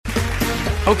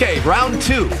Okay, round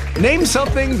two. Name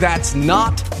something that's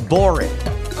not boring.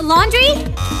 A laundry?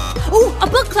 Ooh, a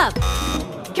book club.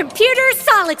 Computer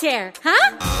solitaire,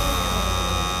 huh?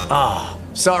 Ah,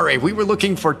 sorry, we were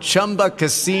looking for Chumba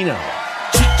Casino.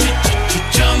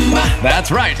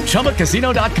 That's right,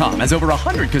 ChumbaCasino.com has over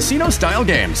 100 casino-style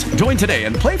games. Join today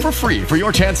and play for free for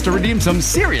your chance to redeem some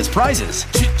serious prizes.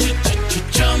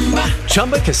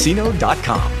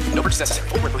 ChumbaCasino.com. No purchase necessary.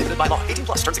 Void where prohibited by law. 18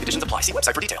 plus terms and conditions apply. See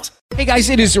website for details. Hey guys,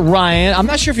 it is Ryan. I'm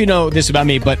not sure if you know this about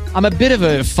me, but I'm a bit of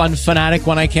a fun fanatic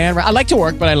when I can. I like to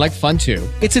work, but I like fun too.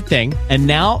 It's a thing. And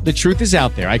now the truth is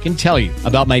out there. I can tell you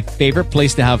about my favorite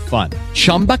place to have fun.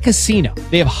 Chumba Casino.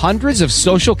 They have hundreds of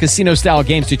social casino style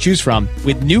games to choose from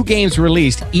with new games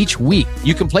released each week.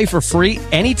 You can play for free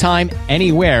anytime,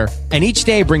 anywhere. And each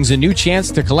day brings a new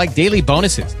chance to collect daily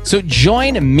bonuses. So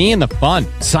join me in the fun.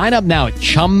 Sign up now at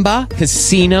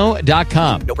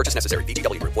ChumbaCasino.com. No purchase necessary.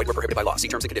 VGW Group. Void where prohibited by law. See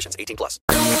terms and conditions. 18 plus.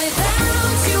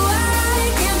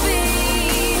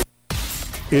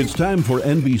 It's time for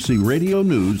NBC Radio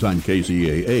News on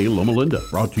KCAA Loma Linda.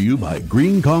 Brought to you by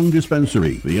Green Kong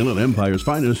Dispensary, the Inland Empire's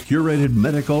finest curated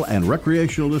medical and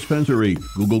recreational dispensary.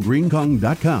 Google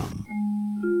greenkong.com.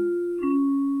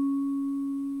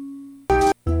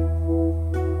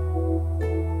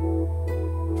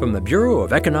 From the Bureau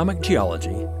of Economic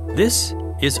Geology, this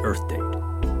is Earth Date.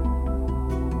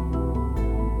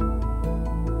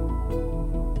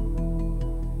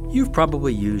 You've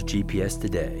probably used GPS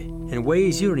today in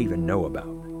ways you don't even know about.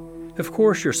 Of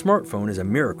course, your smartphone is a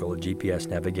miracle of GPS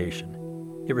navigation.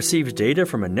 It receives data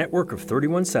from a network of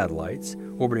 31 satellites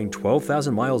orbiting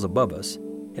 12,000 miles above us.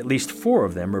 At least 4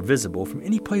 of them are visible from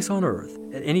any place on Earth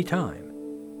at any time.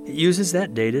 It uses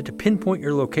that data to pinpoint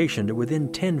your location to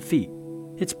within 10 feet.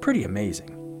 It's pretty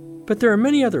amazing. But there are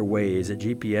many other ways that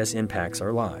GPS impacts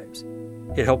our lives.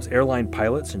 It helps airline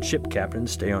pilots and ship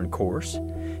captains stay on course.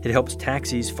 It helps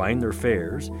taxis find their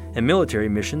fares and military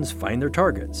missions find their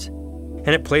targets. And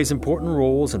it plays important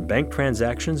roles in bank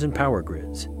transactions and power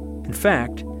grids. In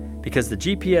fact, because the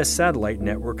GPS satellite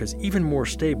network is even more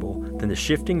stable than the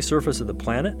shifting surface of the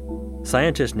planet,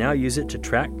 scientists now use it to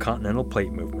track continental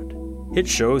plate movement. It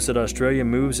shows that Australia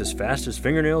moves as fast as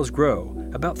fingernails grow,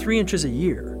 about 3 inches a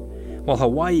year, while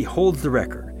Hawaii holds the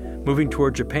record, moving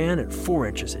toward Japan at 4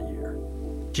 inches a year.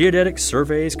 Geodetic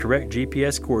surveys correct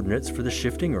GPS coordinates for the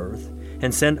shifting Earth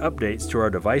and send updates to our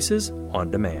devices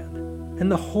on demand. And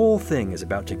the whole thing is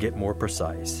about to get more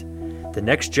precise. The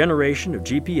next generation of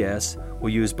GPS will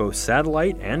use both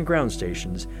satellite and ground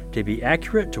stations to be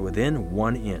accurate to within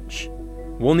 1 inch.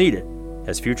 We'll need it,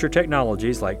 as future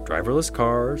technologies like driverless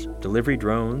cars, delivery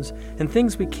drones, and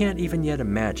things we can't even yet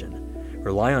imagine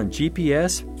rely on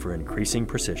GPS for increasing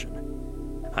precision.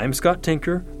 I'm Scott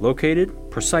Tinker, located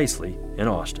precisely in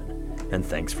Austin, and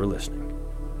thanks for listening.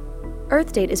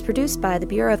 Earth Date is produced by the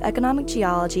Bureau of Economic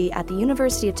Geology at the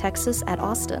University of Texas at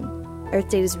Austin. Earth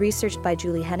Date is researched by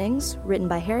Julie Hennings, written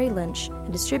by Harry Lynch,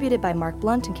 and distributed by Mark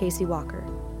Blunt and Casey Walker.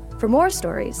 For more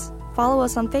stories, follow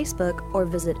us on Facebook or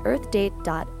visit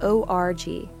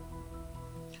earthdate.org.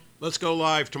 Let's go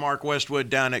live to Mark Westwood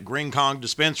down at Green Kong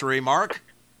Dispensary. Mark?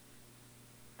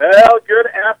 Well, good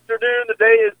afternoon. The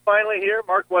day is finally here.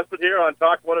 Mark Westwood here on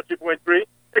Talk 102.3,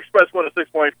 Express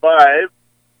 106.5,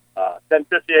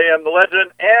 1050 AM The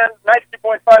Legend, and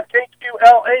 92.5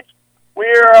 KQLH.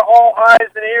 We're all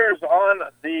eyes and ears on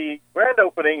the grand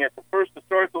opening. It's the first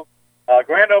historical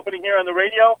grand opening here on the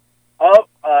radio of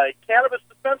a cannabis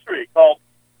dispensary called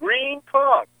Green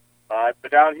Kong. I've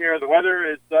been down here. The weather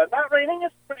is not raining.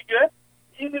 It's pretty good.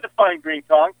 Easy to find Green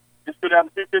Kong. Just go down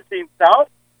to 215 South,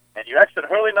 and you exit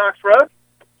Hurley Knox Road,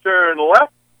 turn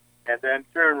left, and then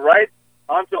turn right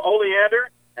onto Oleander.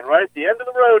 And right at the end of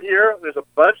the road here, there's a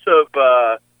bunch of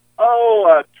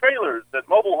trailers and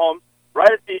mobile homes.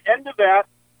 Right at the end of that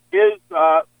is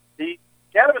the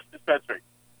cannabis dispensary,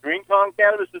 Green Kong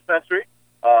Cannabis Dispensary.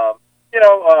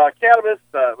 Cannabis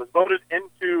was voted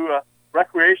into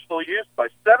recreational use by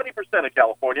 70% of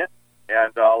California,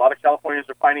 and a lot of Californians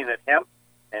are finding that hemp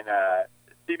and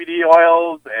CBD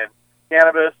oils and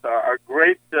cannabis are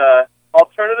great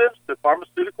alternatives to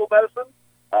pharmaceutical medicine,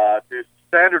 to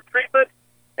standard treatment.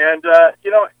 And,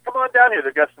 come on down here.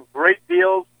 They've got some great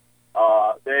deals.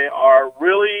 They are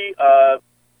really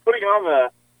putting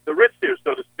on the Ritz here,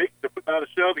 so to speak. They're putting on a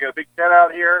show. They got a big tent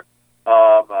out here.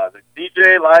 The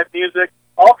DJ, live music,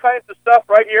 all kinds of stuff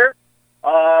right here.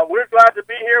 We're glad to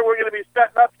be here. We're going to be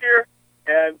setting up here,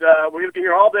 and we're going to be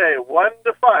here all day, 1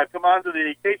 to 5. Come on to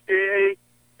the KCAA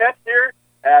tent here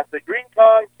at the Green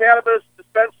Kong Cannabis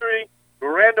Dispensary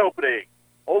grand opening,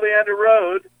 Oleander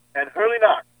Road and Hurley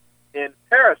Knox in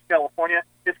Paris, California.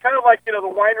 It's kind of like, the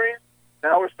wineries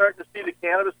Now we're starting to see the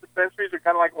cannabis dispensaries are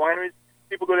kind of like wineries.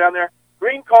 People go down there.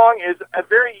 Green Kong is a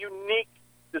very unique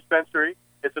dispensary.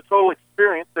 It's a total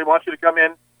experience. They want you to come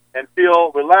in and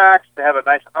feel relaxed, to have a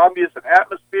nice ambience and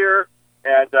atmosphere,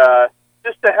 and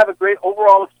just to have a great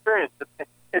overall experience.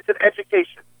 It's an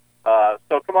education.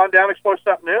 So come on down, explore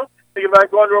something new. Thinking about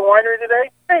going to a winery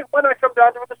today? Hey, why don't I come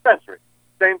down to a dispensary?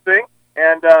 Same thing.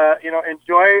 And,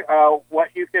 enjoy what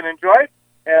you can enjoy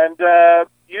and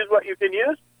use what you can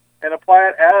use and apply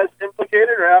it as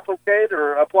implicated or applicate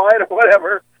or applied or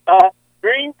whatever.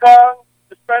 Green Kong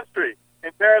Dispensary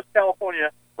in Paris,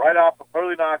 California, right off of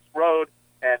Hurley Knox Road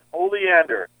and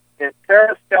Oleander in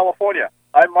Paris, California.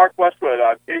 I'm Mark Westwood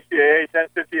on KCAA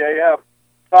 1050 AM,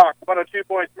 Talk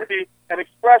 102.3, and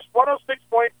Express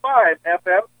 106.5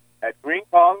 FM at Green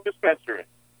Kong Dispensary.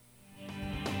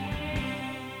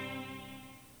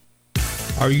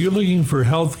 Are you looking for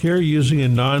health care using a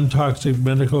non-toxic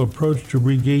medical approach to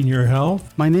regain your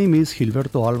health? My name is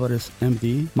Gilberto Alvarez,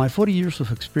 MD. My 40 years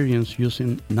of experience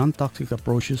using non-toxic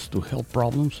approaches to health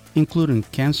problems, including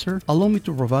cancer, allow me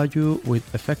to provide you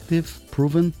with effective,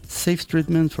 proven, safe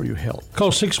treatment for your health. Call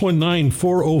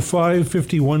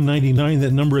 619-405-5199.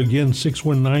 That number again,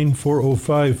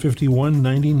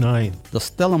 619-405-5199. The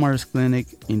Stella Maris Clinic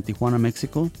in Tijuana,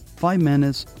 Mexico, 5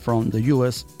 minutes from the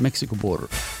U.S.-Mexico border.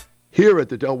 Here at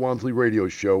the Del Walmsley Radio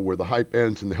Show, where the hype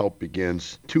ends and the help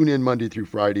begins, tune in Monday through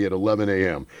Friday at 11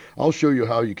 a.m. I'll show you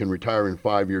how you can retire in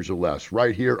 5 years or less,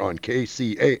 right here on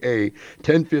KCAA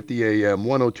 1050 AM,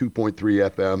 102.3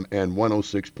 FM, and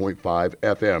 106.5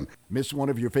 FM. Miss one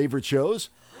of your favorite shows?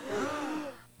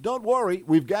 Don't worry,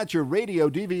 we've got your radio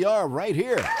DVR right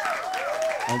here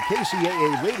on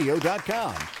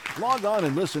KCAAradio.com. Log on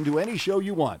and listen to any show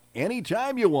you want,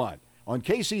 anytime you want, on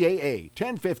KCAA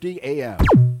 1050 AM.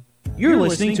 You're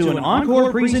listening to an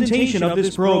encore presentation of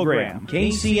this program,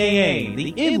 KCAA, the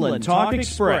Inland Talk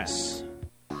Express.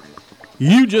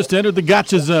 You just entered the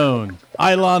Gotcha Zone.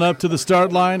 Eilon up to the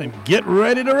start line and get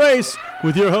ready to race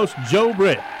with your host, Joe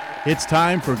Britt. It's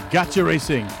time for Gotcha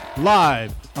Racing,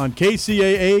 live on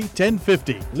KCAA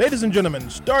 1050. Ladies and gentlemen,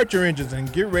 start your engines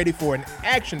and get ready for an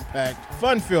action-packed,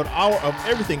 fun-filled hour of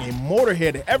everything a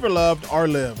motorhead ever loved or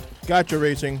lived. Gotcha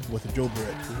Racing with Joe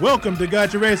Britt. Welcome to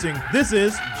Gotcha Racing. This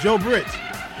is Joe Britt.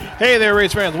 Hey there,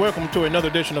 race fans. Welcome to another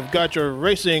edition of Gotcha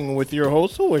Racing with your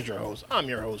host. Who is your host? I'm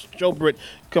your host, Joe Britt,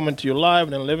 coming to you live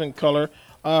and in living color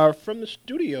from the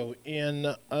studio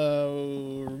in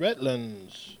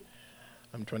Redlands.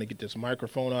 I'm trying to get this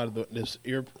microphone out of this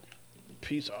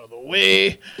earpiece out of the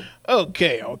way.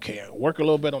 Okay. Work a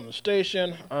little bit on the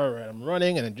station. All right, I'm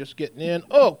running and just getting in.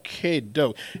 Okay,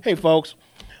 dope. Hey, folks.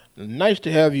 Nice to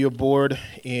have you aboard,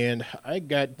 and I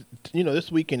got,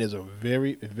 this weekend is a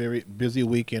very, very busy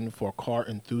weekend for car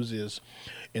enthusiasts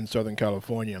in Southern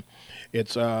California.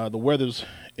 It's the weather's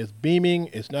is beaming.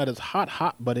 It's not as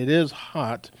hot, but it is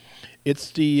hot.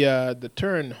 It's the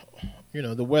turn,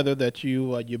 the weather that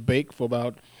you bake for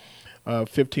about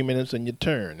 15 minutes and you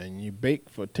turn, and you bake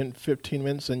for 10-15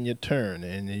 minutes and you turn,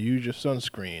 and you use your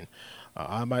sunscreen.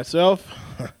 I myself,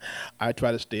 I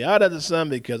try to stay out of the sun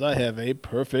because I have a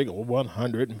perfect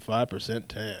 105%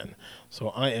 tan. So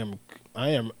I am,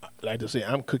 like to say,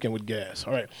 I'm cooking with gas.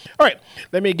 All right.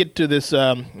 Let me get to this,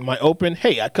 my open.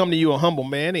 Hey, I come to you a humble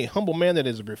man that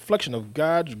is a reflection of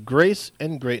God's grace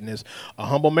and greatness. A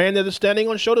humble man that is standing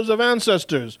on shoulders of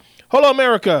ancestors. Hello,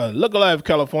 America. Look alive,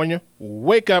 California.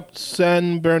 Wake up,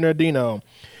 San Bernardino.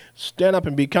 Stand up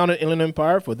and be counted, Inland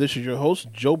Empire, for this is your host,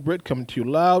 Joe Britt, coming to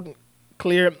you loud,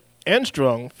 clear, and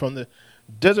strong from the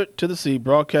desert to the sea,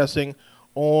 broadcasting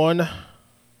on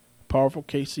powerful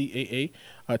KCAA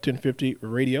 1050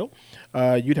 radio.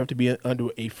 You'd have to be under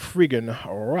a friggin'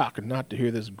 rock not to hear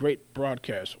this great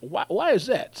broadcast. Why is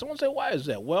that? Someone say, why is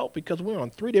that? Well, because we're on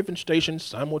 3 different stations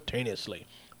simultaneously.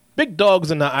 Big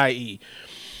dogs in the IE.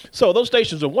 So those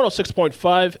stations are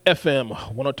 106.5 FM,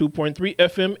 102.3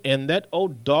 FM, and that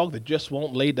old dog that just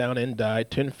won't lay down and die,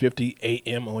 1050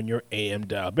 AM on your AM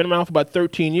dial. Been around for about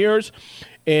 13 years,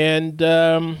 and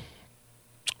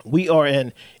we are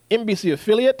an NBC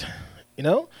affiliate,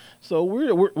 So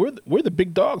we're the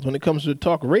big dogs when it comes to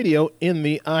talk radio in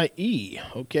the IE.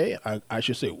 Okay, I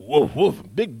should say woof woof,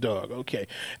 big dog. Okay,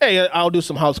 hey, I'll do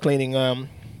some house cleaning a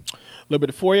little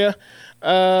bit for you.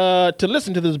 To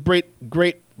listen to this great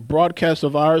broadcast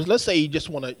of ours, let's say you just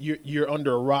you're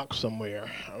under a rock somewhere,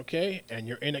 okay, and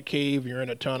you're in a cave, you're in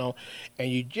a tunnel,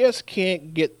 and you just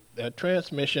can't get the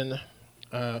transmission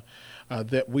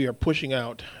that we are pushing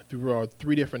out through our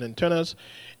 3 different antennas,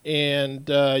 and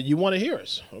you want to hear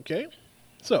us, okay?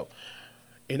 So,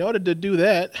 in order to do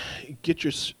that, get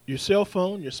your cell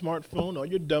phone, your smartphone, or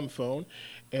your dumb phone,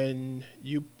 and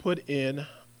you put in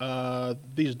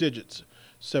these digits,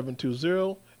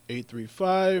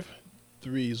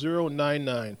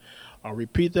 720-835-3099. I'll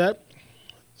repeat that,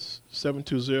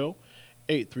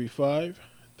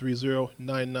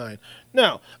 720-835-3099.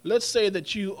 Now, let's say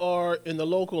that you are in the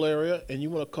local area and you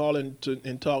want to call in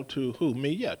and talk to who? Me?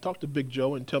 Yeah, talk to Big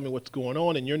Joe and tell me what's going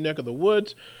on in your neck of the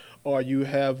woods, or you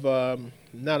have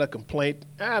not a complaint.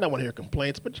 I don't want to hear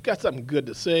complaints, but you got something good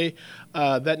to say.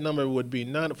 That number would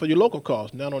be for your local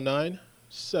calls,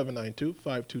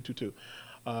 909-792-5222.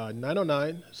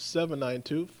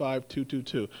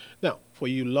 909-792-5222. Now, for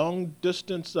you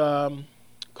long-distance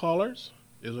callers,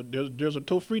 there's a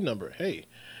toll-free number. Hey,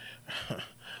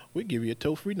 we give you a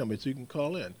toll-free number so you can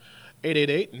call in.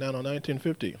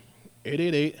 888-909-1050.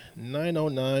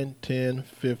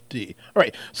 888-909-1050. All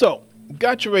right, so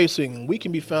Gotcha Racing. We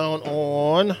can be found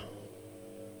on...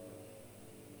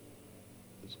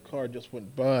 This car just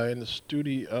went by in the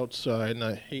studio outside, and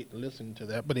I hate listening to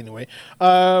that. But anyway,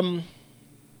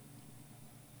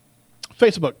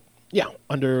 Facebook, yeah,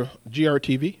 under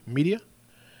GRTV Media.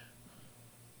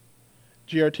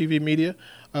 GRTV Media.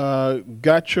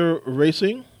 Gotcha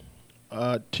Racing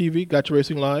TV, Gotcha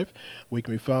Racing Live. We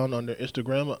can be found under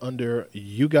Instagram under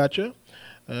YouGotcha.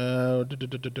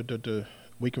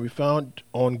 We can be found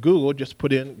on Google. Just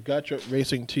put in Gotcha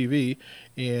Racing TV,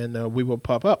 and we will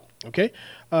pop up. Okay.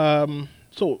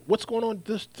 So what's going on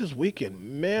this weekend?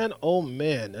 Man, oh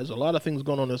man, there's a lot of things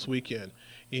going on this weekend,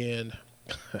 and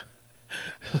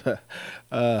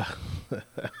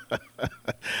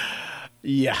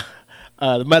yeah.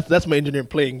 That's my engineer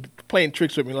playing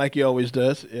tricks with me like he always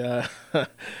does. Yeah.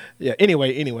 Yeah.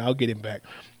 Anyway, I'll get him back.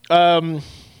 A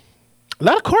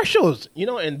lot of car shows,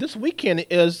 and this weekend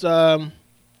is the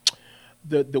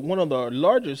one of the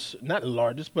largest, not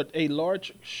largest, but a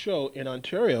large show in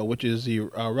Ontario, which is the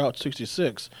Route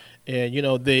 66, and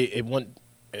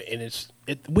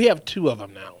we have two of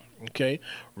them now. Okay,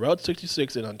 Route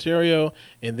 66 in Ontario,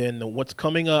 and then what's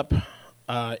coming up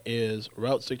is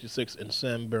Route 66 in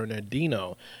San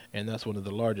Bernardino, and that's one of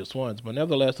the largest ones. But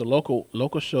nevertheless, the local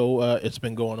show, it's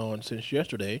been going on since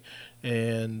yesterday,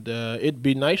 and it'd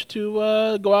be nice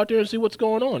to go out there and see what's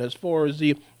going on as far as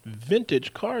the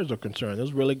vintage cars are concerned.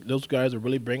 Those guys are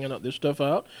really bringing up this stuff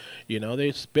out.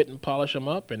 They spit and polish them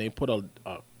up, and they put a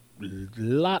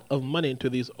lot of money into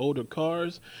these older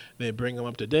cars. They bring them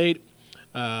up to date.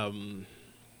 I'm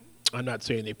not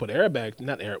saying they put airbags,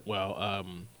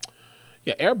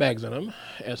 airbags in them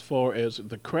as far as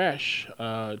the crash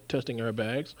testing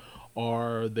airbags,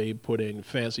 or they put in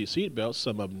fancy seat belts.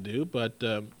 Some of them do, but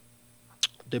they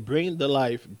bring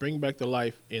back the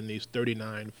life in these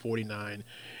 39, 49,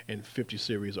 and 50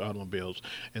 series automobiles,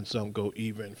 and some go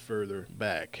even further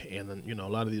back. And then, a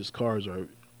lot of these cars are,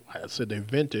 I said, they're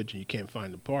vintage, and you can't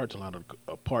find the parts. A lot of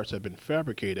parts have been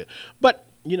fabricated, but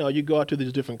you go out to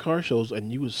these different car shows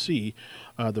and you will see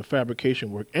the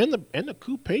fabrication work and the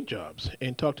cool paint jobs,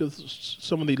 and talk to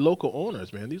some of the local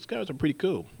owners. Man, these guys are pretty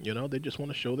cool. They just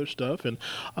want to show their stuff, and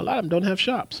a lot of them don't have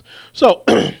shops. So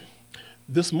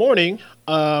this morning,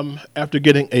 after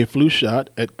getting a flu shot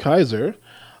at Kaiser,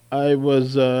 I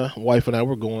was wife and I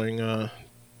were going to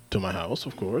my house,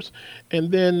 of course,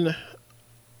 and then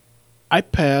I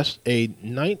passed a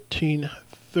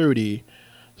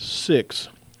 1936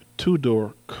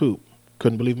 two-door coupe.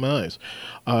 Couldn't believe my eyes.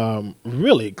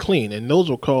 Really clean, and those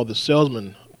were called the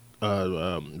salesman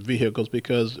vehicles,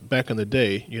 because back in the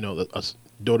day, a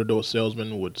door-to-door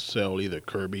salesman would sell either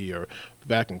Kirby or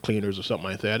vacuum cleaners or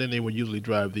something like that, and they would usually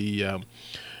drive the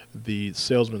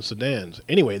salesman sedans.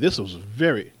 Anyway, this was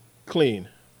very clean.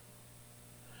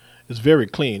 It's very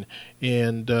clean,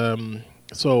 and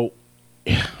so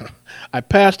I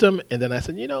passed him, and then I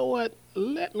said, you know what?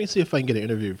 Let me see if I can get an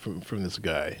interview from this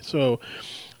guy. So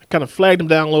I kind of flagged him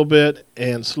down a little bit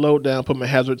and slowed down, put my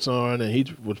hazards on, and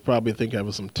he was probably thinking I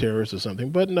was some terrorist or something.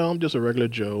 But no, I'm just a regular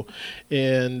Joe.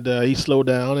 And he slowed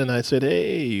down, and I said,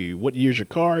 hey, what year's your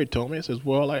car? He told me. I says,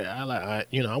 well, I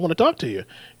want to talk to you.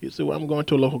 He said, well, I'm going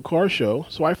to a local car show.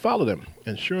 So I followed him.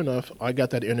 And sure enough, I got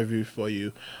that interview for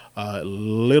you a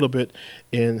little bit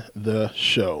in the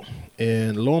show.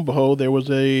 And lo and behold, there was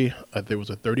a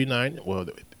 39. Well,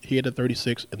 he had a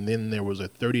 36, and then there was a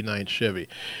 39 Chevy.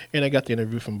 And I got the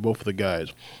interview from both of the guys.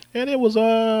 And it was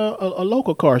a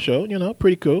local car show,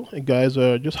 pretty cool. And guys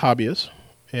are just hobbyists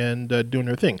and doing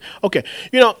their thing. Okay,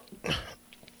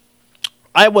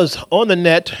 I was on the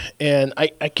net, and I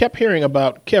kept hearing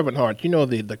about Kevin Hart,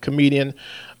 the comedian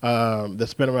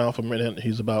that's been around for a minute.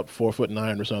 He's about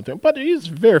 4'9" or something, but he's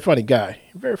a very funny guy,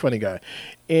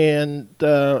 And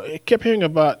I kept hearing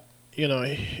about,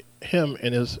 him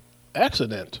and his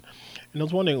accident. And I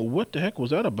was wondering what the heck was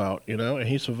that about, and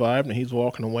he survived and he's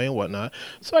walking away and whatnot.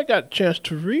 So I got a chance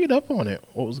to read up on it,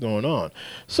 what was going on.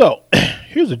 So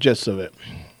here's the gist of it.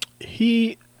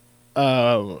 He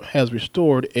has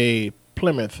restored a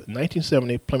Plymouth,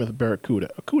 1970 Plymouth Barracuda,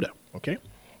 a Cuda, okay?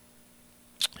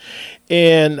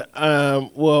 And,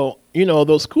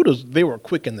 those Cudas, they were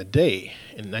quick in the day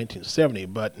in 1970,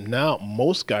 but now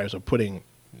most guys are putting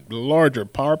larger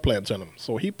power plants in them.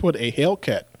 So he put a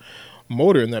Hellcat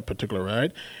motor in that particular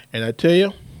ride, and I tell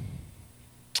you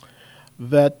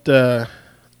that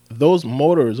those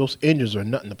motors, those engines are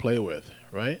nothing to play with,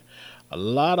 right? A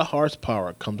lot of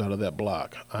horsepower comes out of that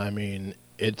block. I mean,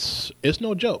 it's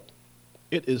no joke.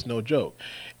 It is no joke.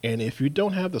 And if you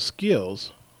don't have the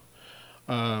skills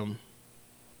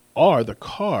or the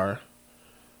car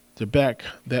to back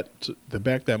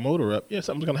that motor up,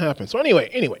 something's gonna happen. So anyway,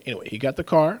 he got the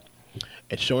car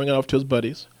and showing it off to his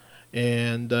buddies.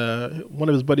 And one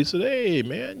of his buddies said, "Hey,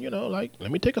 man,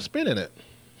 let me take a spin in it."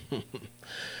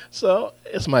 So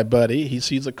it's my buddy. He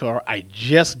sees the car. I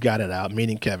just got it out,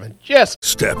 meaning Kevin. Just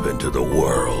step into the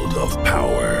world of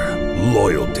power,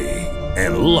 loyalty,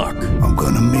 and luck. I'm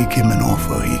going to make him an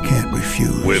offer he can't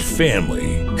refuse. With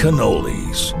family,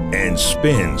 cannolis, and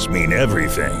spins mean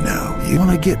everything. Now, you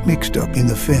want to get mixed up in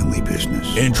the family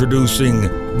business. Introducing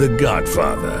The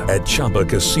Godfather at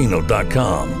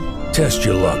ChumbaCasino.com. Test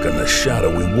your luck in the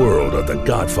shadowy world of The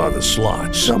Godfather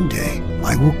slot. Someday,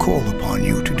 I will call upon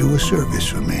you to do a service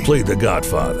for me. Play The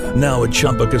Godfather, now at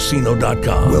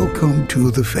ChumbaCasino.com. Welcome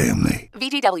to the family.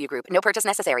 VGW Group. No purchase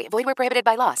necessary. Void where prohibited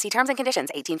by law. See terms and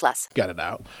conditions. 18+. Got it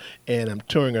out, and I'm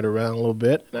touring it around a little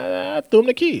bit. I threw him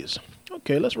the keys.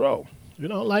 Okay, let's roll.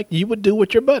 Like you would do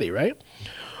with your buddy, right?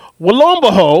 Well, lo and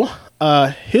behold,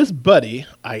 his buddy,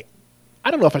 I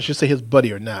don't know if I should say his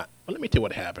buddy or not, but let me tell you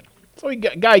what happened. So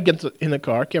guy gets in the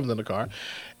car, Kevin's in the car,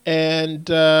 and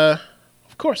of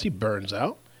course he burns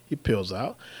out, he peels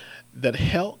out. That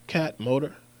Hellcat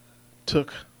motor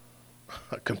took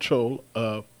control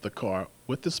of the car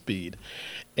with the speed,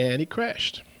 and he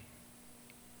crashed.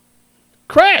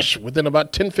 Within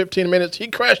about 10, 15 minutes, he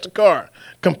crashed the car,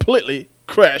 completely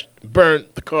crashed, burned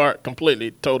the car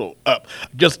completely total up.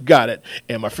 Just got it,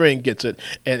 and my friend gets it,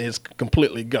 and it's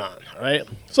completely gone, all right?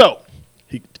 So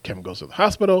Kevin goes to the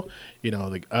hospital.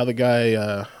 The other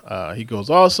guy, he goes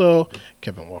also.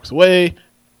 Kevin walks away.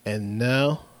 And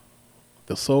now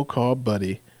the so-called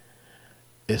buddy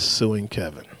is suing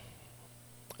Kevin.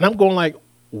 And I'm going like,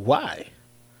 why?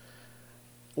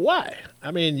 Why?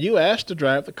 I mean, you asked to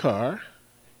drive the car.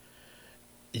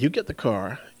 You get the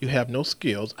car. You have no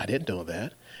skills. I didn't know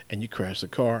that. And you crash the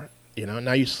car.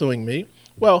 Now you're suing me.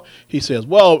 Well, he says,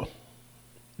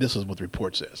 this is what the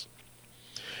report says.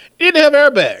 He didn't have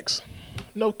airbags.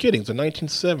 No kidding. It's in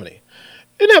 1970.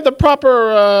 Didn't have the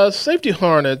proper safety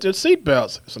harness or seat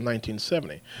belts. It's in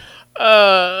 1970.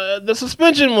 The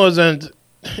suspension wasn't,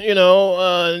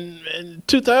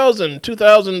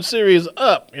 2000 series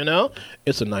up,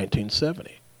 It's in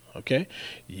 1970. Okay?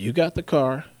 You got the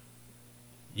car.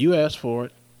 You asked for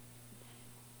it.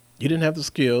 You didn't have the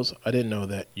skills. I didn't know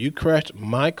that. You crashed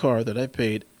my car that I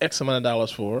paid X amount of dollars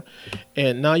for,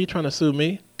 and now you're trying to sue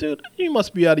me? Dude, you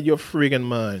must be out of your friggin'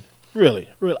 mind. Really.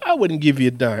 I wouldn't give you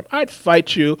a dime. I'd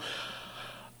fight you.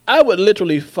 I would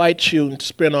literally fight you and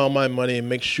spend all my money and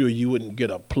make sure you wouldn't get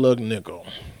a plug nickel.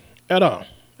 At all.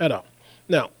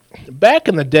 Now, back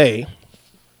in the day,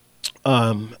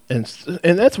 and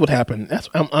that's what happened.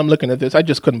 I'm looking at this. I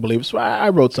just couldn't believe it. So I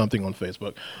wrote something on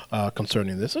Facebook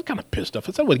concerning this. I was kind of pissed off.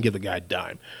 I said I wouldn't give the guy a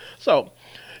dime. So,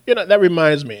 that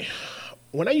reminds me.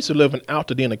 When I used to live in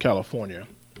Altadena, California,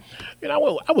 I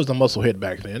was a musclehead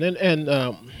back then. And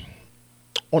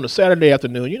on a Saturday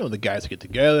afternoon, the guys get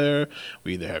together.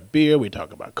 We either have beer, we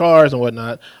talk about cars and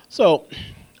whatnot. So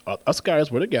us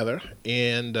guys were together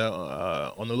and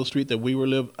on the little street that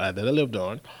I lived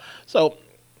on. So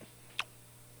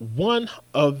one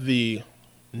of the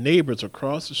neighbors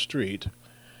across the street,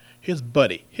 his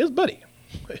buddy,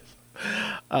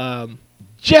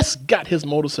 just got his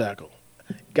motorcycle.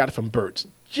 Got it from Burt's.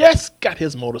 Just got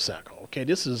his motorcycle. Okay,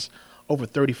 this is over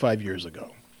 35 years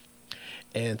ago.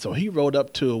 And so he rode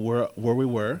up to where we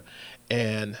were,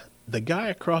 and the guy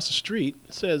across the street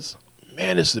says,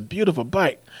 "Man, this is a beautiful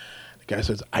bike." The guy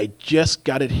says, "I just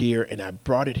got it here, and I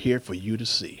brought it here for you to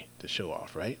see, to show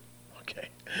off," right? Okay.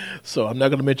 So I'm not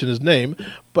going to mention his name,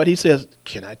 but he says,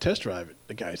 "Can I test drive it?"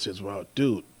 The guy says, "Well,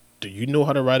 dude, do you know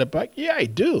how to ride a bike?" "Yeah, I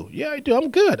do. I'm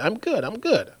good.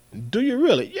 "Do you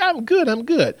really?" "Yeah, I'm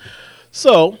good.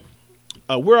 So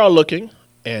we're all looking,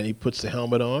 and he puts the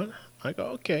helmet on. I go,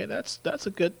 okay, that's a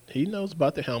good, he knows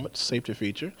about the helmet, safety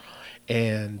feature.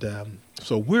 And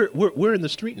so we're in the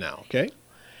street now, okay?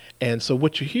 And so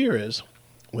what you hear is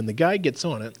when the guy gets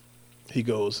on it, he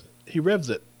revs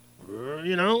it,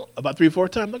 about 3 or 4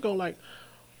 times. I go like,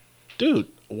 dude,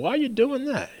 why are you doing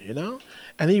that,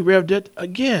 And he revved it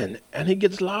again, and he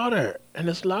gets louder, and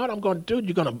it's loud. I'm going, dude,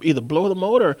 you're going to either blow the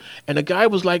motor. And the guy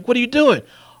was like, what are you doing?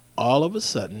 All of a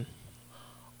sudden,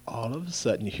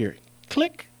 you hear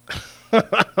click.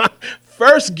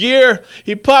 First gear,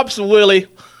 he pops a wheelie.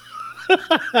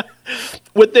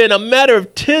 Within a matter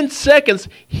of 10 seconds,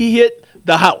 he hit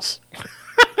the house.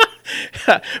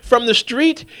 From the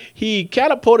street, he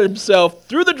catapulted himself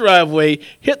through the driveway,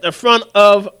 hit the front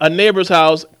of a neighbor's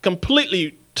house,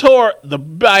 completely tore the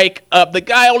bike up. The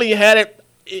guy only had it,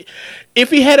 if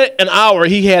he had it an hour,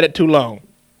 he had it too long.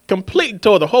 Completely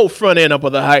tore the whole front end up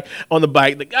on the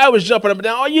bike. The guy was jumping up and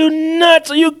down. Are you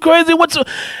nuts? Are you crazy?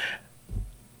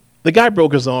 The guy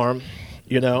broke his arm,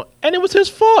 and it was his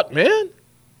fault, man.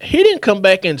 He didn't come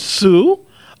back and sue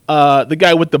the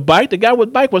guy with the bike. The guy with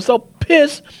the bike was so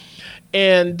pissed.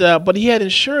 And but he had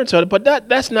insurance on it. But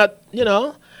that's not,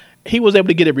 he was able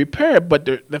to get it repaired. But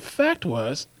the fact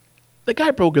was, the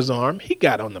guy broke his arm. He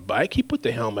got on the bike. He put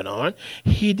the helmet on.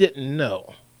 He didn't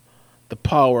know the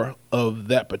power of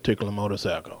that particular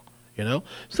motorcycle,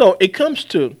 So it comes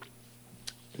to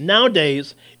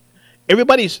nowadays,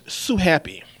 everybody's so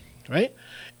happy, right?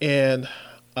 And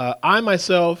I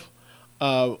myself,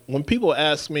 when people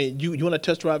ask me, you want to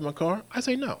test drive my car? I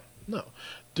say no.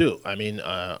 Do. I mean,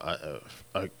 a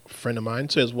friend of mine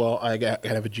says, well, I got to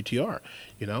have a GTR,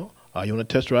 you want to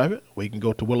test drive it? We can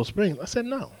go to Willow Springs. I said,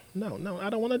 no, I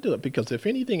don't want to do it because if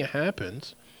anything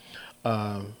happens,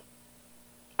 I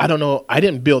don't know. I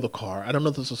didn't build the car. I don't know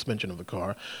the suspension of the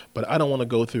car, but I don't want to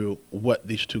go through what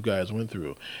these two guys went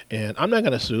through. And I'm not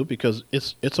going to sue because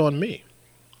it's on me.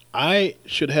 I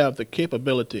should have the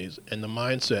capabilities and the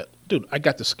mindset. Dude, I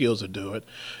got the skills to do it.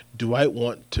 Do I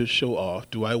want to show off?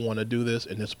 Do I want to do this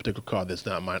in this particular car that's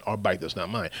not mine or bike that's not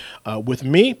mine? With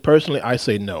me, personally, I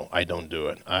say no, I don't do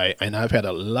it. And I've had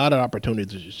a lot of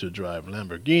opportunities to drive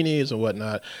Lamborghinis and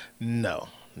whatnot. No.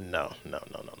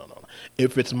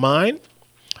 If it's mine,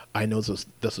 I know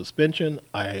the suspension.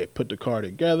 I put the car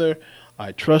together.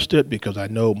 I trust it because I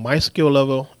know my skill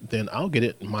level. Then I'll get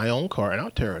it in my own car and I'll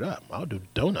tear it up. I'll do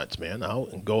donuts, man. I'll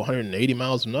go 180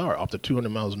 miles an hour, up to 200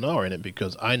 miles an hour in it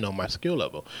because I know my skill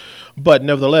level. But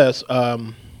nevertheless,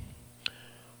 I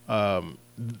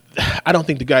don't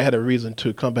think the guy had a reason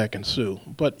to come back and sue.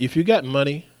 But if you got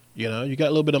money, you got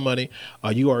a little bit of money,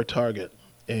 you are a target.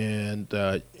 And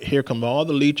here come all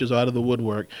the leeches out of the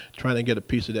woodwork trying to get a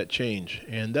piece of that change.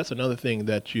 And that's another thing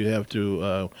that you have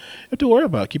to worry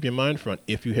about. Keep your mind front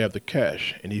if you have the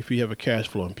cash and if you have a cash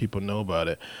flow and people know about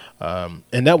it.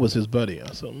 And that was his buddy.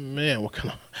 I said, man,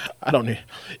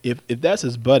 if that's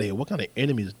his buddy, what kind of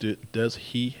enemies does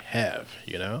he have?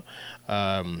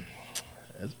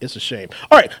 It's a shame.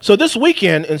 All right. So this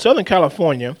weekend in Southern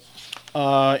California,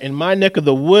 in my neck of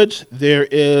the woods, there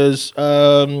is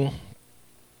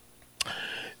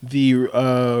the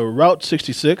Route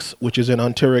 66, which is in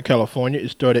Ontario, California. It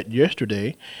started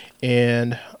yesterday,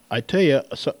 and I tell you,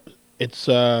 it's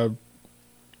a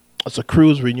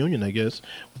cruise reunion, I guess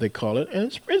they call it,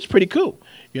 and it's pretty cool.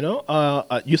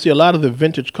 You see a lot of the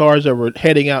vintage cars that were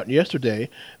heading out yesterday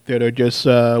that are just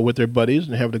with their buddies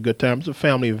and having a good time. It's a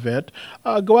family event.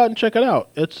 Go out and check it out.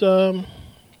 It's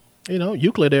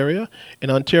Euclid area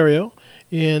in Ontario,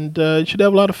 and you should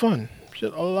have a lot of fun.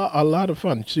 A lot of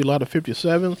fun. You see a lot of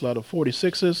 57s, a lot of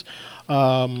 46s,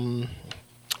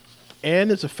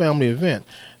 and it's a family event.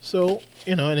 So,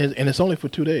 and it's only for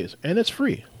 2 days, and it's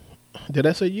free. Did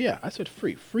I say yeah? I said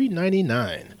free. Free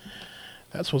 $99.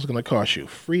 That's what's going to cost you.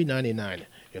 Free $99.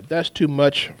 If that's too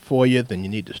much for you, then you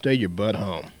need to stay your butt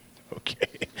home.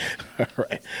 Okay.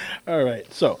 All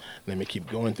right. So let me keep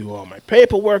going through all my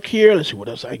paperwork here. Let's see what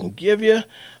else I can give you.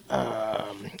 What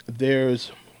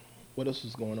else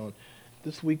is going on?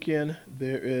 This weekend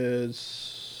there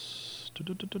is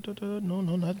no,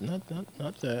 not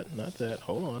that.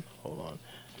 Hold on.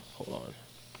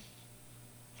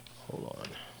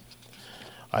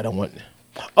 I don't want.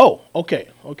 Oh, okay.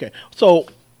 So,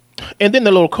 and then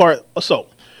the little car. So,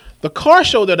 the car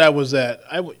show that I was at,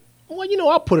 I'll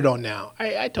put it on now.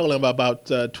 I told him about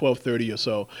 12:30 or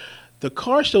so. The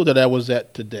car show that I was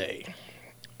at today,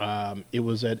 it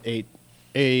was at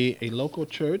a local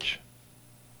church.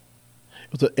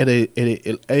 It was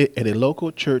at a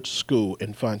local church school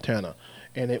in Fontana,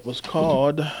 and it was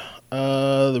called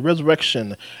the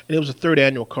Resurrection, and it was a third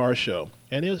annual car show.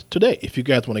 And it's today. If you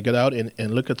guys want to get out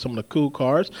and look at some of the cool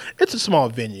cars, it's a small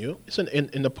venue. It's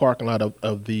in the parking lot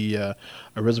of the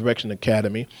Resurrection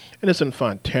Academy, and it's in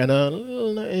Fontana.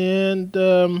 And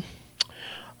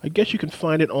I guess you can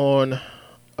find it on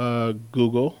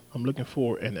Google. I'm looking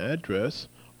for an address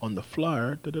on the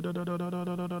flyer.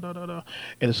 And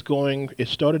it's going. It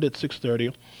started at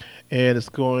 6:30, and it's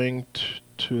going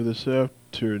to this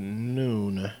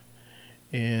afternoon.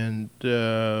 And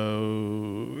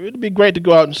it'd be great to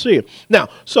go out and see it. Now,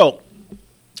 so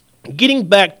getting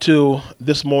back to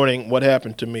this morning, what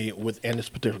happened to me in this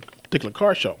particular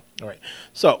car show. All right.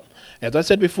 So, as I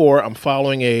said before, I'm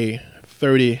following a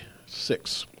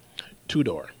 36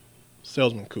 two-door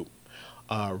Salesman coupe,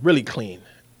 really clean.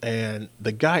 And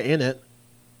the guy in it,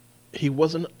 he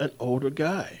wasn't an older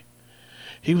guy.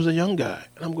 He was a young guy.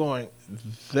 And I'm going,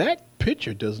 that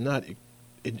picture does not,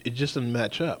 it just doesn't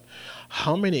match up.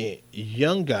 How many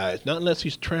young guys, not unless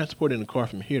he's transporting the car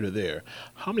from here to there,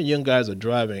 how many young guys are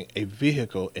driving a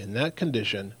vehicle in that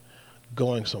condition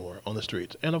going somewhere on the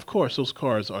streets? And, of course, those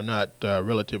cars are not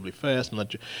relatively fast.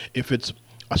 If it's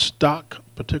a stock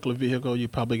particular vehicle, you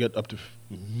probably get up to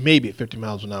maybe 50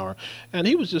 miles an hour. And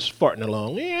he was just farting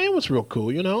along. Yeah, it was real cool,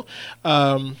 you know.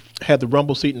 Had the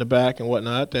rumble seat in the back and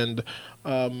whatnot. And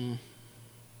my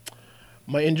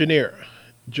engineer,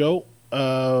 Joe,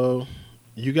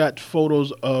 you got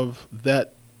photos of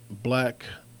that black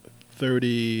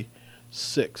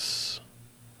 36,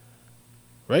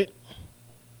 right?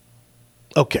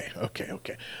 Okay.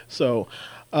 So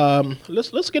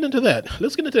let's get into that.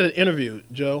 Let's get into that interview,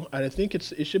 Joe. I think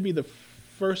it should be the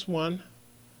first one.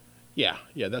 Yeah,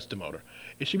 that's the motor.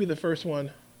 It should be the first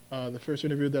one, the first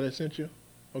interview that I sent you.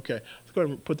 Okay, let's go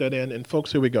ahead and put that in. And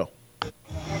folks, here we go.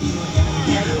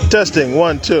 Testing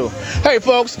 1 2. Hey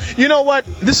folks, you know what?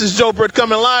 This is Joe Britt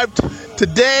coming live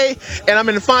today, and I'm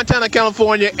in Fontana,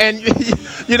 California. And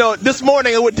you know, this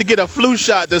morning I went to get a flu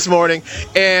shot this morning,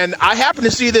 and I happened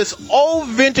to see this old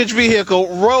vintage vehicle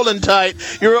rolling tight.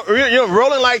 You're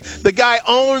rolling like the guy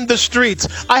owned the streets.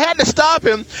 I had to stop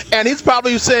him, and he's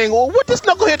probably saying, "Well, what this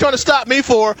knucklehead trying to stop me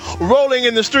for, rolling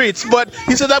in the streets?" But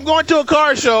he says, "I'm going to a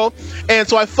car show," and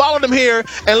so I followed him here,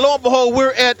 and lo and behold,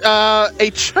 we're at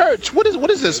a church. What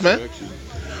is this, man?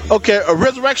 Okay, a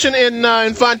Resurrection in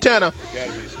Fontana.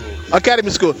 Academy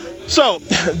School. So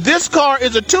this car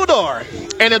is a two-door,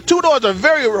 and the two-doors are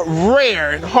very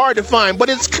rare and hard to find, but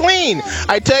it's clean.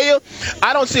 I tell you,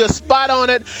 I don't see a spot on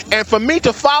it, and for me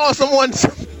to follow someone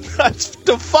off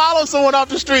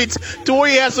the streets to where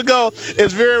he has to go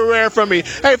is very rare for me.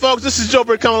 Hey folks, this is Joe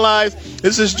Britt coming live.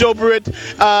 This is Joe Britt,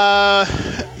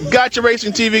 Gotcha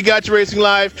Racing TV, Gotcha Racing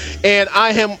Live, and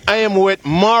I am with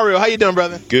Mario. How you doing,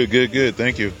 brother? Good.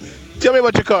 Thank you. Tell me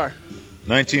about your car.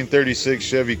 1936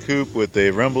 Chevy Coupe with a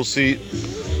rumble seat.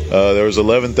 There was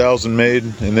 11,000 made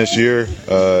in this year.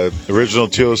 Original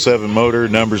 207 motor,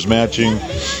 numbers matching,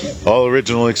 all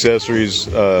original accessories,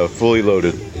 fully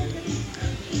loaded.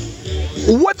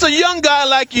 What's a young guy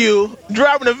like you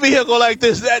driving a vehicle like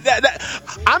this?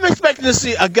 I'm expecting to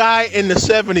see a guy in the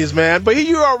 70s, man. But here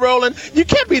you are rolling. You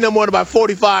can't be no more than about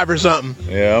 45 or something.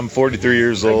 Yeah, I'm 43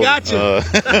 years old. I got you.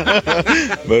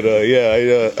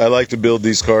 I like to build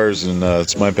these cars, and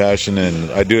it's my passion,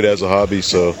 and I do it as a hobby,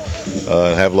 so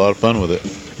I have a lot of fun with it.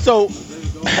 So,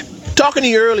 talking to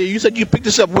you earlier, you said you picked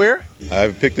this up where? I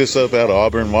picked this up out of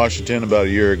Auburn, Washington about a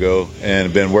year ago, and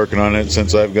have been working on it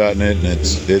since I've gotten it, and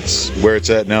it's where it's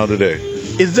at now today.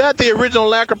 Is that the original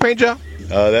lacquer paint job?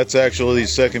 That's actually the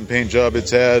second paint job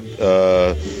it's had,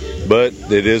 but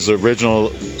it is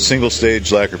original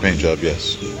single-stage lacquer paint job,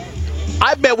 yes.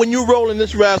 I bet when you're rolling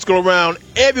this rascal around,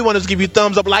 everyone is giving you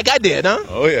thumbs up like I did, huh?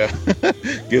 Oh, yeah.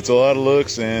 Gets a lot of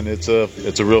looks, and it's a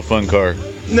real fun car.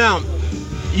 Now,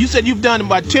 you said you've done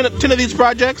about 10 of these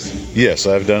projects? Yes,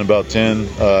 I've done about 10.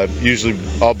 Usually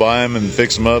I'll buy them and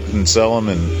fix them up and sell them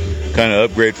and kind of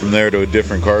upgrade from there to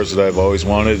different cars that I've always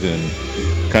wanted and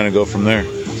kind of go from there.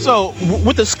 So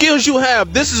with the skills you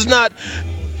have, this is not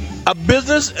a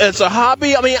business, it's a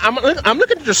hobby. I mean, I'm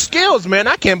looking at your skills, man.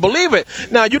 I can't believe it.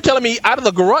 Now, you're telling me out of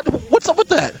the garage? What's up with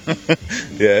that?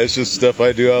 Yeah, it's just stuff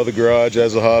I do out of the garage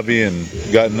as a hobby and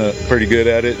gotten pretty good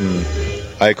at it, and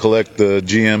I collect the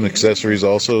GM accessories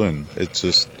also, and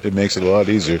it makes it a lot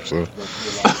easier. So,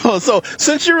 so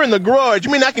since you're in the garage,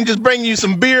 you mean I can just bring you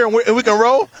some beer and we can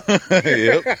roll?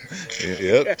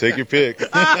 Yep. Take your pick.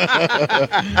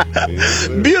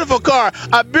 Beautiful car,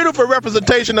 a beautiful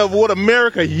representation of what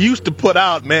America used to put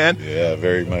out, man. Yeah,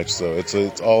 very much so. It's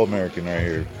all American right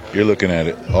here. You're looking at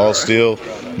it, all steel,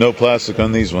 no plastic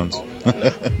on these ones.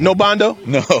 No Bondo?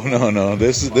 No.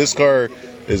 This car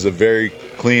is a very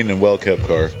clean and well-kept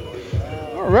car.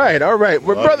 All right.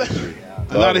 Well, brother,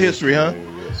 A lot of history, huh?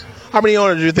 How many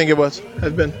owners do you think it has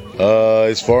been?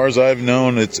 As far as I've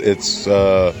known, it's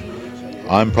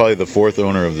I'm probably the fourth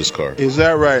owner of this car. Is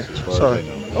that right? Sorry.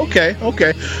 Okay.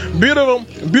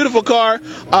 Beautiful car.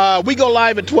 We go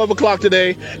live at 12 o'clock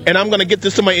today, and I'm going to get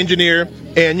this to my engineer,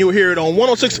 and you'll hear it on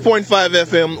 106.5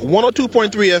 FM,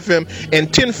 102.3 FM, and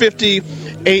 1050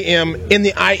 AM in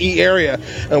the IE area.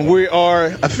 And we are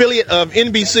affiliate of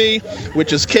NBC,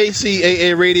 which is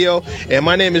KCAA Radio, and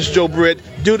my name is Joe Britt.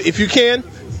 Dude, if you can,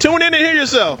 tune in and hear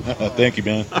yourself. Thank you,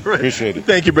 man. All right. Appreciate it.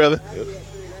 Thank you, brother.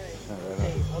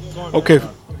 Okay,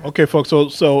 folks.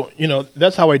 So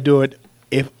that's how I do it.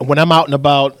 When I'm out and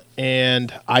about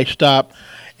and I stop,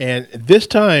 and this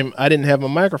time I didn't have a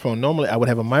microphone. Normally I would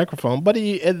have a microphone, but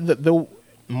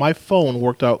my phone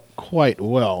worked out quite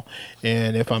well.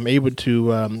 And if I'm able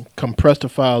to compress the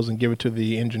files and give it to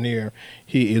the engineer,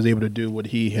 he is able to do what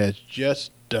he has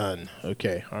just done.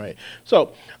 Okay, all right.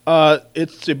 So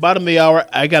it's the bottom of the hour.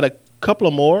 I got a couple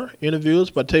of more interviews,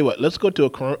 but I'll tell you what, let's go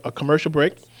to a commercial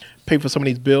break, pay for some of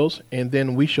these bills, and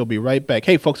then we shall be right back.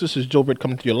 Hey, folks, this is Joe Britt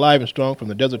coming to you live and strong from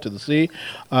the desert to the sea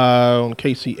on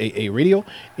KCAA Radio,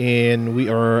 and we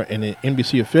are an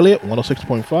NBC affiliate,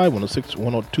 106.5,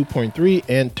 102.3,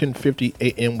 and 1050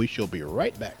 AM. We shall be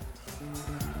right back.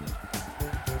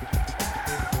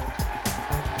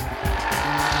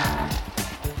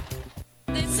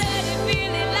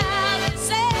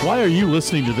 Why are you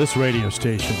listening to this radio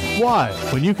station? Why?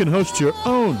 When you can host your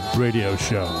own radio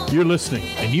show. You're listening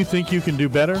and you think you can do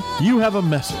better? You have a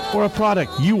message or a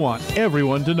product you want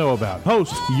everyone to know about.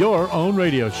 Host your own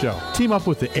radio show. Team up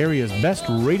with the area's best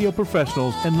radio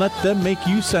professionals and let them make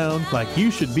you sound like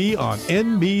you should be on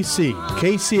NBC.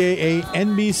 KCAA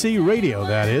NBC Radio,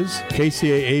 that is.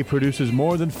 KCAA produces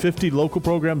more than 50 local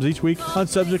programs each week on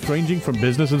subjects ranging from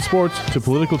business and sports to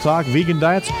political talk, vegan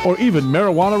diets, or even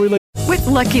marijuana-related. With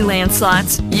Lucky Land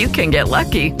Slots, you can get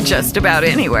lucky just about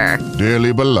anywhere.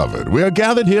 Dearly beloved, we are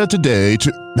gathered here today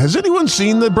to... Has anyone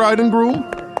seen the bride and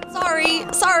groom?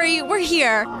 Sorry, we're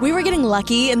here. We were getting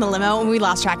lucky in the limo and we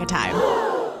lost track of time.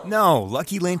 No,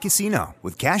 Lucky Land Casino,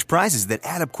 with cash prizes that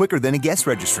add up quicker than a guest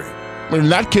registry. In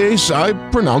that case, I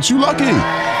pronounce you lucky.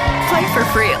 Play for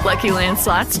free at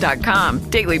LuckyLandSlots.com.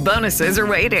 Daily bonuses are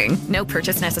waiting. No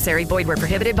purchase necessary. Void where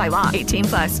prohibited by law.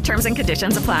 18+. Terms and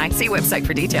conditions apply. See website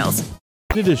for details.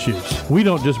 Issues. We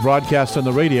don't just broadcast on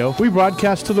the radio, we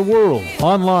broadcast to the world.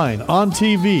 Online, on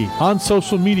TV, on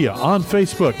social media, on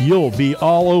Facebook. You'll be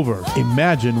all over.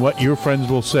 Imagine what your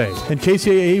friends will say. And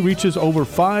KCAA reaches over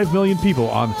 5 million people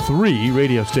on 3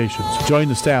 radio stations. Join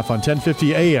the staff on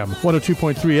 1050 AM,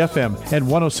 102.3 FM, and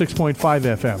 106.5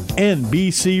 FM.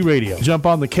 NBC Radio. Jump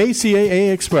on the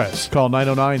KCAA Express. Call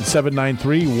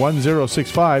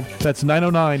 909-793-1065. That's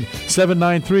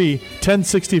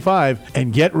 909-793-1065.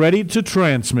 And get ready to transmit.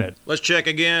 Let's check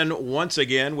once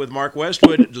again with Mark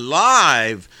Westwood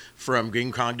live from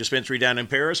Green Kong Dispensary down in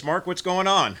Paris. Mark, what's going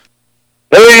on?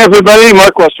 Hey everybody,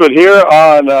 Mark Westwood here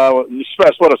on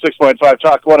Express 106.5,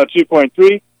 Talk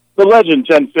 102.3, The Legend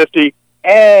 1050,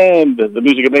 and the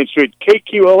music of Main Street,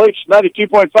 KQLH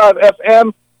 92.5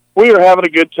 FM. We are having a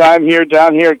good time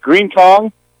down here at Green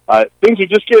Kong. Things are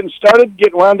just getting started,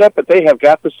 getting wound up, but they have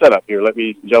got the setup here,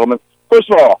 ladies and gentlemen.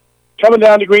 First of all, coming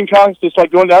down to Green Kong, just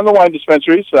like going down the wine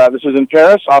dispensaries. This is in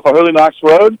Paris, off of Hurley Knox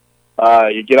Road.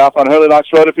 You get off on Hurley Knox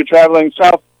Road. If you're traveling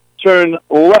south, turn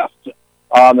left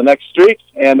on the next street,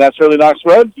 and that's Hurley Knox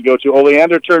Road. You go to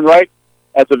Oleander, turn right.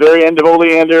 At the very end of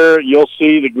Oleander, you'll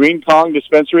see the Green Kong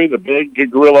dispensary, the big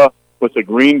gorilla with the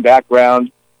green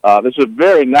background. This is a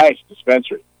very nice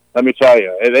dispensary, let me tell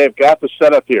you. They've got the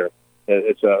setup here.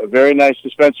 It's a very nice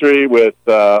dispensary with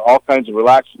all kinds of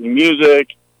relaxing music.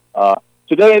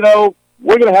 Today, though,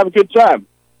 we're going to have a good time.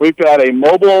 We've got a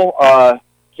mobile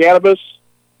cannabis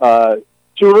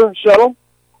tour shuttle.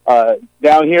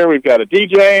 Down here, we've got a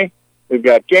DJ. We've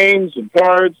got games and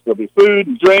cards. There'll be food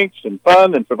and drinks and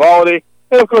fun and frivolity.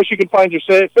 And, of course, you can find your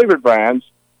favorite brands,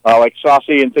 like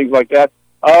Saucy and things like that,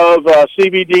 of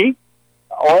CBD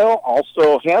oil,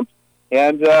 also hemp,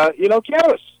 and,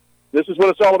 cannabis. This is what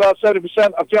it's all about.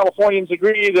 70% of Californians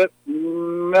agree that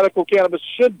medical cannabis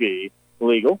should be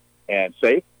legal and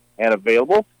safe and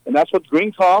available. And that's what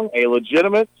Green Kong, a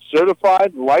legitimate,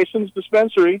 certified, licensed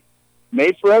dispensary,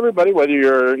 made for everybody. Whether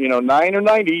you're, 9 or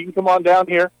 90, you can come on down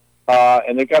here.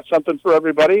 And they've got something for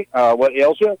everybody. What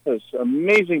ails you? There's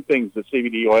amazing things that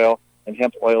CBD oil and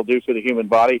hemp oil do for the human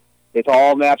body. It's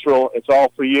all natural. It's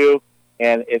all for you.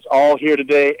 And it's all here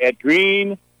today at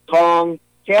Green Kong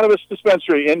Cannabis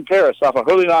Dispensary in Paris off of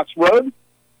Hurley Knox Road,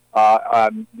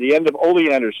 on the end of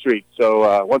Oleander Street.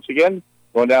 So once again,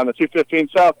 going down the 215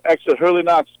 South, exit Hurley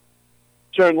Knox,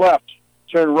 turn left,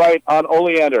 turn right on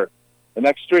Oleander, the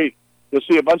next street. You'll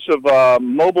see a bunch of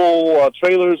mobile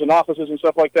trailers and offices and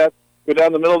stuff like that. Go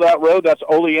down the middle of that road. That's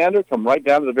Oleander. Come right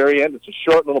down to the very end. It's a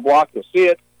short little block. You'll see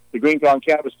it. The Green Kong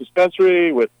Cannabis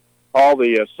Dispensary with all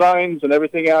the signs and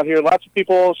everything out here. Lots of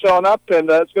people showing up, and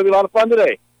it's going to be a lot of fun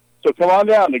today. So come on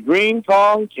down to Green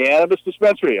Kong Cannabis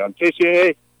Dispensary on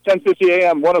KCAA 1050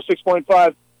 AM,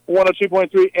 106.5,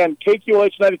 102.3, and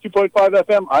KQLH 92.5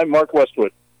 FM. I'm Mark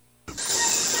Westwood.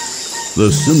 The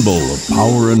symbol of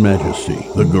power and majesty,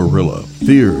 the gorilla,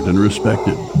 feared and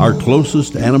respected. Our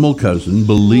closest animal cousin,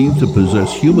 believed to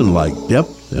possess human-like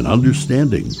depth and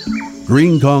understanding.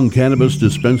 Green Kong Cannabis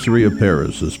Dispensary of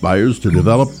Paris aspires to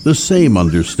develop the same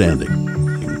understanding.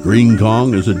 Green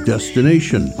Kong is a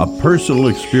destination, a personal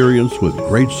experience with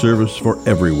great service for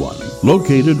everyone.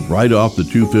 Located right off the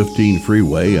 215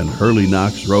 freeway and Hurley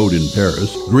Knox Road in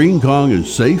Paris, Green Kong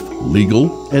is safe,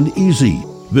 legal, and easy.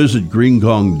 Visit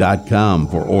greenkong.com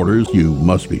for orders. You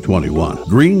must be 21.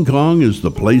 Green Kong is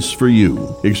the place for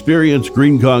you. Experience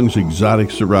Green Kong's exotic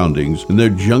surroundings in their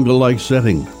jungle-like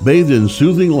setting. Bathed in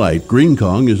soothing light, Green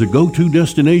Kong is a go-to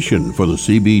destination for the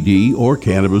CBD or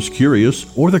cannabis curious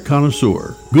or the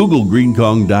connoisseur. Google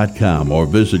greenkong.com or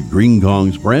visit Green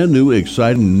Kong's brand new,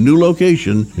 exciting new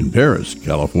location in Paris,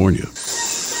 California.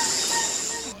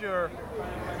 This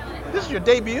is your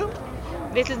debut?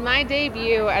 This is my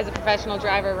debut as a professional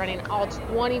driver running all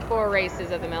 24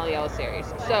 races of the Mello Series.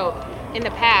 So in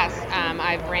the past,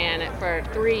 I've ran for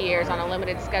 3 years on a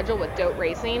limited schedule with Dope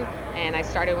Racing, and I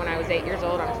started when I was 8 years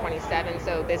old. I'm 27,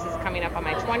 so this is coming up on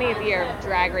my 20th year of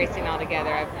drag racing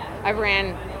altogether. I've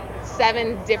ran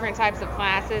 7 different types of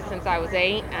classes since I was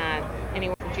 8,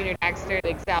 anywhere from junior dragster to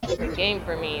excel game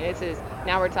for me.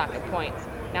 Now we're talking points.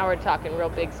 Now we're talking real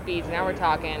big speeds. Now we're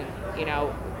talking,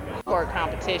 for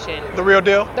competition. The real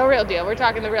deal? The real deal. We're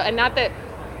talking the real, and not that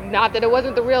it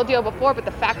wasn't the real deal before, but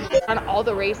the fact that we won all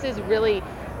the races really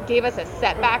gave us a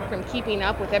setback from keeping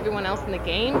up with everyone else in the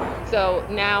game. So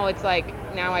now it's like,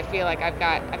 now I feel like I've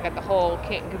got the whole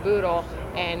kit and caboodle,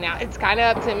 and now it's kind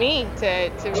of up to me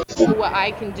to show what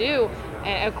I can do.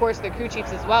 And of course the crew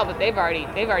chiefs as well, but they've already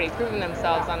proven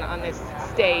themselves on this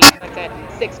stage, like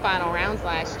the 6 final rounds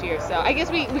last year. So I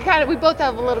guess we both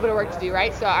have a little bit of work to do,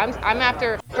 right? So I'm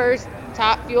after first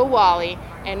Top Fuel Wally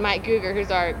and Mike Guger,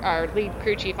 who's our lead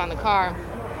crew chief on the car,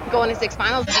 going to 6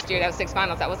 finals last year. That was 6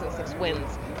 finals. That wasn't 6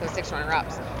 wins. It was 6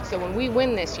 runner-ups. So when we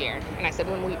win this year, and I said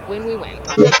when we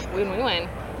win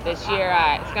this year,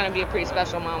 it's going to be a pretty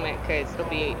special moment because it'll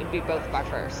be both of our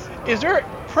first. Is there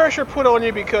pressure put on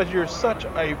you because you're such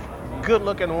a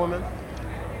good-looking woman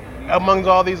among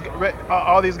all these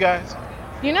guys?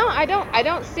 I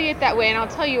don't see it that way, and I'll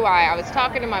tell you why. I was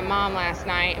talking to my mom last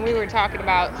night, and we were talking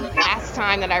about last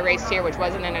time that I raced here, which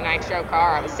wasn't in a nitro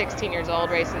car. I was 16 years old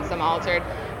racing some altered,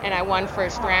 and I won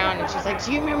first round. And she's like,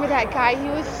 "Do you remember that guy? He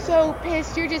was so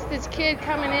pissed. You're just this kid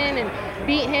coming in and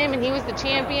beat him, and he was the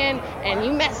champion, and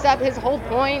you messed up his whole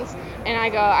points." And I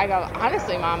go,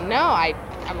 honestly, Mom, no.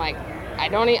 I'm like,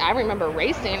 I remember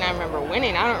racing. I remember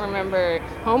winning. I don't remember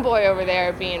homeboy over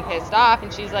there being pissed off.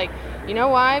 And she's like, you know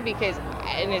why? Because,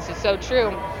 and this is so true,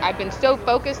 I've been so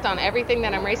focused on everything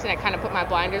that I'm racing, I kind of put my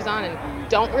blinders on and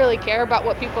don't really care about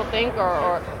what people think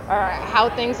or how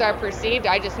things are perceived.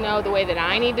 I just know the way that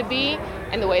I need to be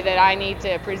and the way that I need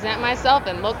to present myself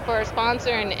and look for a sponsor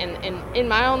and in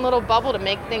my own little bubble to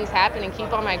make things happen and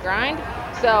keep on my grind.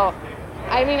 So,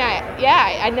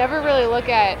 I never really look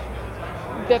at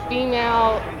the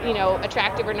female,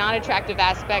 attractive or not attractive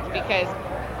aspect, because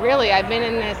really I've been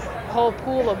in this whole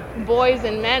pool of boys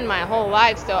and men my whole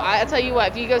life. So I'll tell you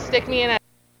what, if you go stick me in a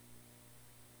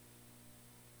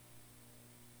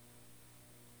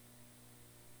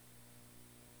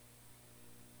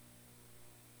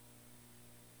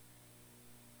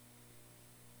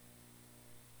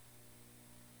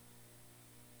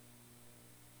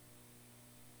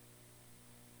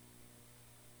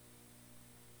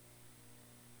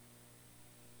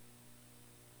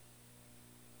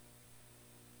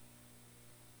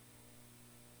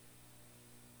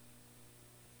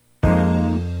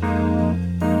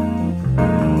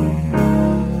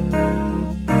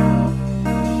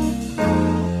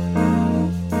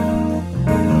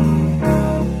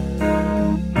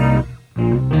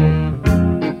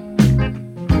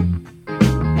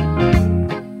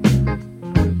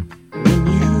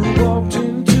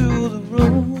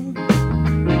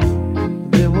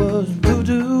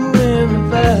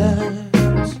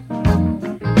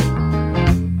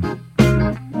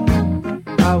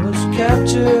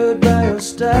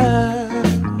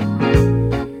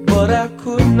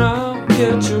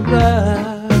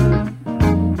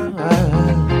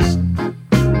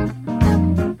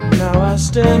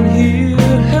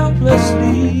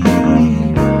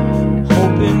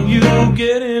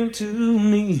into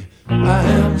me. I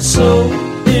am so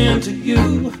into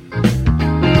you.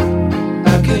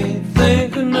 I can't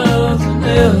think of nothing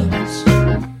else.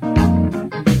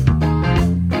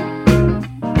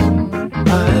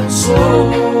 I am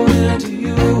so into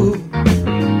you.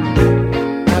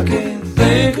 I can't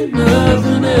think of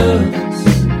nothing else.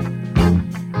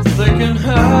 Thinking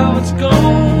how it's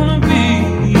gonna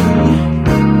be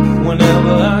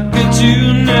whenever I get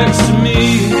you next to me.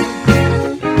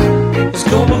 It's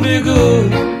gonna be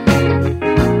good,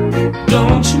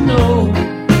 don't you know?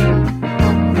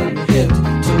 From head to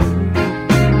toe,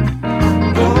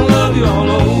 gonna love you all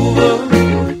over,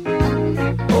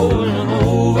 over and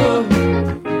over.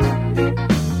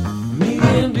 Me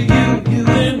into you, you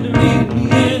into me, me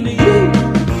into you.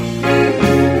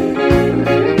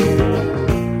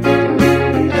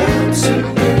 I'm so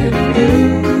into you.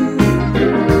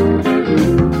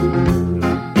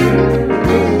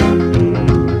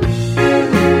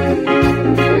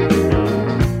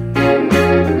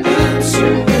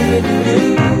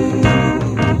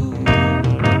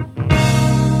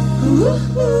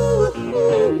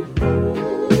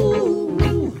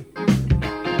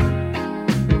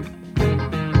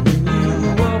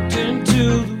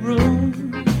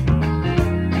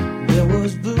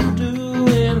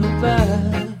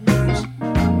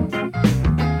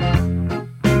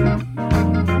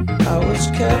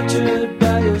 Captured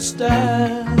by your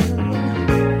style,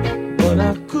 but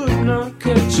I could not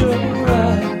catch your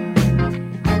eye.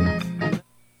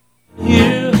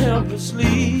 Here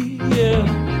helplessly, yeah,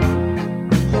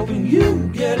 hoping you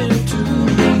get into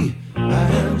me. I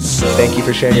am so. Thank you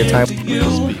for sharing your time.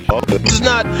 It's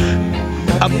not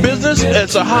a business,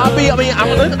 it's a hobby. I mean,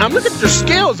 I'm looking at your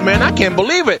skills, man. I can't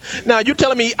believe it. Now, you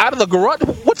telling me out of the garage?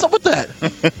 What's up with that?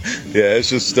 Yeah, it's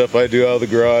just stuff I do out of the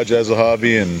garage as a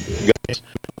hobby. And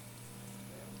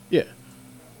yeah.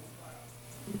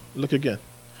 Look again.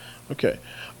 Okay.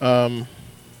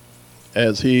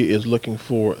 As he is looking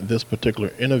for this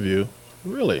particular interview,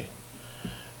 really,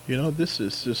 you know, this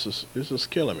is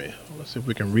killing me. Let's see if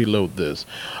we can reload this.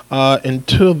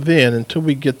 Until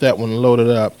we get that one loaded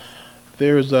up,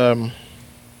 there's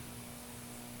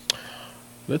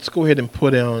let's go ahead and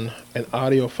put on an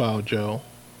audio file, Joe.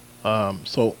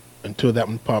 So until that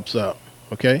one pops up,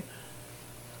 okay?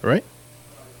 All right?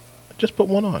 Just put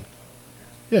one on.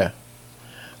 Yeah.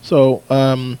 So,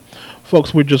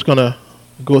 folks, we're just gonna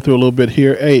go through a little bit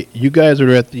here. Hey, you guys are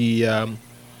at the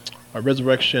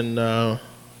Resurrection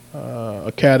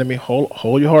Academy.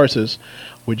 Hold your horses.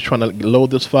 We're just trying to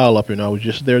load this file up. You know, I was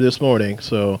just there this morning,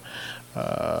 so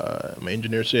my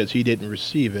engineer says he didn't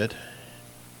receive it,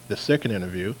 the second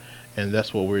interview, and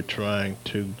that's what we're trying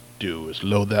to do, is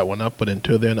load that one up. But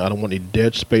until then, I don't want any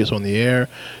dead space on the air,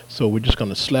 so we're just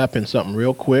gonna slap in something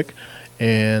real quick,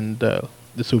 and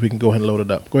let's see if we can go ahead and load it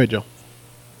up. Go ahead, Joe.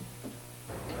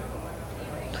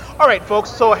 All right, folks,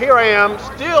 so here I am,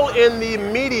 still in the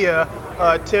media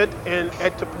tent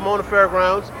at the Pomona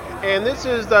Fairgrounds, and this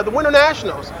is the Winter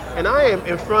Nationals, and I am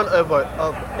in front of a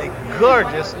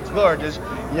gorgeous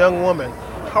young woman.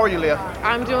 How are you, Leah?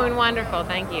 I'm doing wonderful,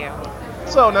 thank you.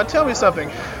 So, now tell me something.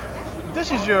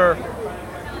 This is your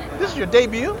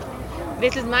debut?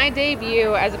 This is my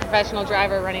debut as a professional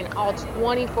driver running all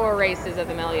 24 races of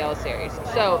the Mello Series.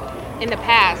 So in the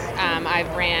past,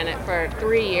 I've ran for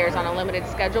 3 years on a limited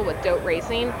schedule with Dope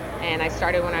Racing, and I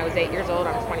started when I was 8 years old.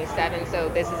 I'm 27, so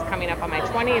this is coming up on my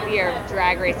 20th year of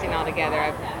drag racing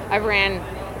altogether. I've ran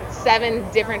 7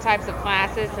 different types of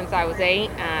classes since I was 8,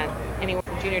 anywhere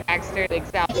from junior dragster to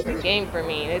excel game for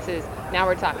me. Now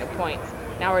we're talking points.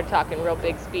 Now we're talking real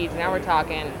big speeds. Now we're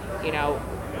talking,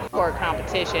 for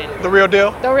competition. The real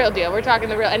deal? The real deal. We're talking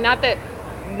the real, and not that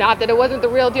it wasn't the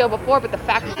real deal before, but the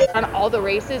fact that we won all the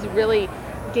races really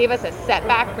gave us a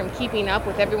setback from keeping up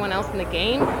with everyone else in the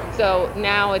game. So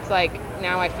now it's like,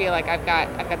 now I feel like I've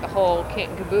got the whole kit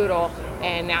and caboodle,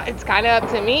 and now it's kind of up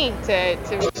to me to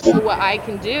do what I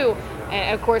can do.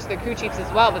 And of course the crew chiefs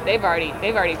as well, but they've already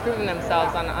proven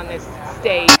themselves on this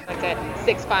stage. Went to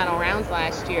 6 final rounds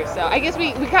last year, so I guess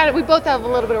we both have a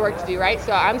little bit of work to do, right?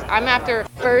 So I'm after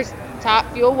first Top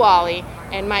Fuel Wally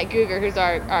and Mike Guger, who's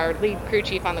our lead crew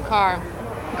chief on the car,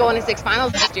 going to 6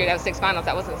 finals this year. That was 6 finals.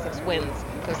 That wasn't 6 wins.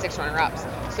 It was 6 runner-ups.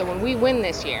 So when we win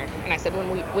this year, and I said when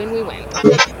we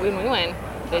win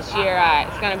this year,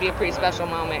 it's going to be a pretty special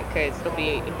moment because it'll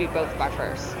be both of our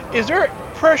firsts. Is there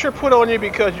pressure put on you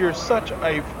because you're such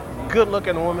a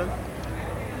good-looking woman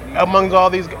among all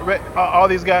these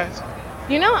guys?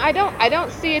 I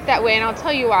don't see it that way, and I'll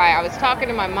tell you why. I was talking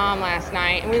to my mom last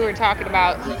night, and we were talking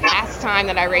about last time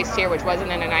that I raced here, which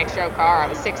wasn't in a nitro car. I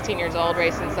was 16 years old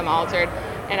racing some altered,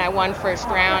 and I won first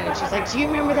round. And she's like, do you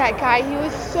remember that guy? He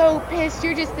was so pissed.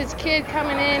 You're just this kid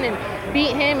coming in and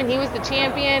beat him, and he was the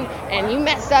champion, and you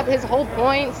messed up his whole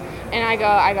points. And I go,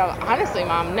 honestly,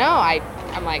 Mom, no.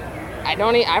 I'm like,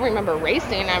 I remember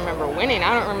racing. I remember winning.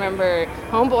 I don't remember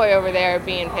homeboy over there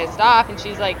being pissed off. And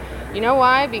she's like, you know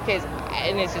why? Because,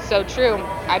 and this is so true,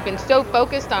 I've been so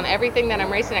focused on everything that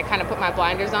I'm racing, I kind of put my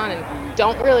blinders on and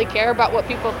don't really care about what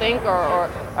people think or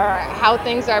how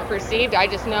things are perceived. I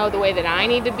just know the way that I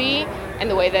need to be and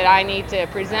the way that I need to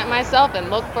present myself and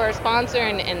look for a sponsor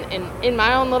and in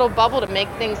my own little bubble to make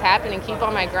things happen and keep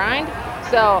on my grind.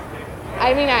 So,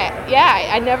 I mean,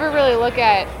 I never really look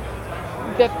at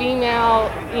the female,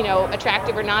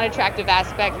 attractive or not attractive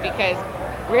aspect, because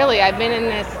really I've been in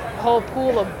this whole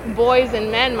pool of boys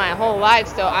and men my whole life.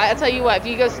 So I'll tell you what, if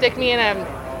you go stick me in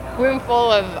a room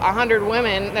full of 100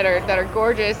 women that are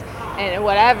gorgeous and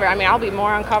whatever, I mean, I'll be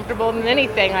more uncomfortable than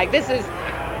anything. Like this is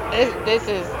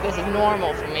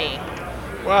normal for me.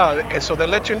 Wow, and so they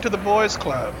let you into the boys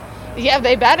club. Yeah,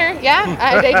 they better.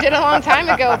 Yeah, they did a long time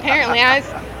ago. Apparently,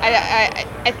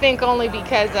 I think only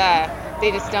because they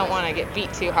just don't want to get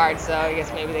beat too hard. So I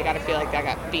guess maybe they got to feel like they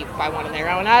got beat by one of their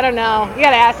own. I don't know. You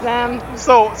got to ask them.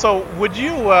 So would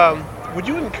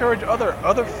you encourage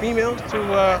other females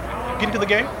to get into the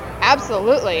game?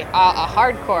 Absolutely. A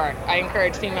hardcore. I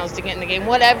encourage females to get in the game,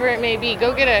 whatever it may be.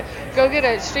 Go get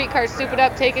a streetcar, soup it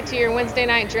up, take it to your Wednesday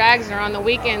night drags or on the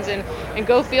weekends and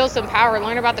go feel some power,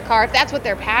 learn about the car if that's what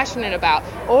they're passionate about.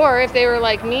 Or if they were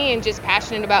like me and just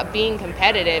passionate about being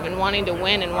competitive and wanting to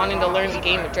win and wanting to learn the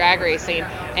game of drag racing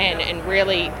and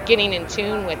really getting in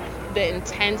tune with the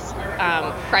intense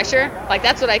pressure. Like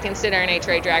that's what I consider an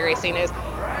HRA drag racing is.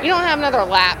 You don't have another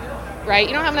lap. Right?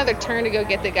 You don't have another turn to go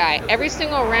get the guy. Every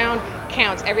single round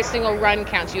counts. Every single run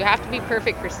counts. You have to be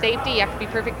perfect for safety. You have to be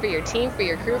perfect for your team, for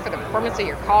your crew, for the performance of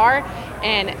your car.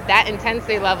 And that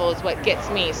intensity level is what gets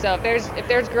me. So if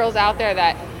there's girls out there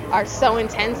that are so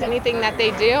intense, anything that they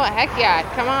do, heck yeah,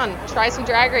 come on, try some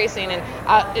drag racing. And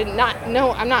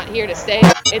I'm not here to say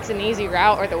it's an easy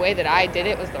route or the way that I did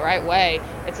it was the right way.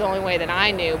 It's the only way that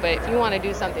I knew. But if you want to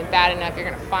do something bad enough, you're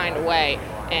going to find a way.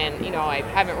 And, I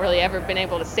haven't really ever been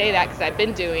able to say that because I've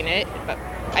been doing it. But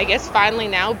I guess finally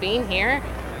now being here,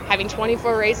 having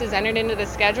 24 races entered into the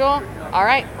schedule, all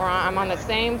right, I'm on the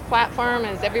same platform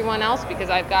as everyone else because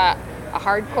I've got a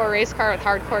hardcore race car with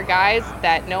hardcore guys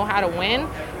that know how to win.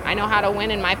 I know how to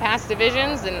win in my past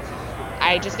divisions, and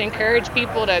I just encourage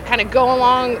people to kind of go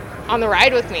along on the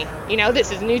ride with me.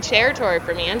 This is new territory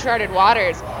for me, uncharted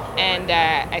waters, and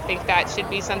I think that should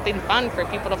be something fun for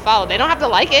people to follow. They don't have to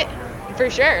like it. For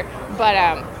sure, but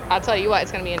I'll tell you what,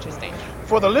 it's going to be interesting.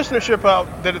 For the listenership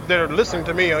out that are listening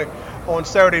to me on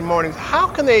Saturday mornings, how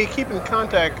can they keep in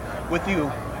contact with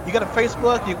you? You got a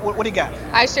Facebook? What do you got?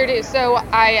 I sure do. So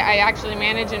I actually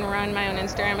manage and run my own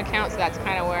Instagram account, so that's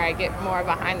kind of where I get more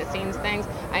behind-the-scenes things.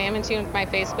 I am in tune with my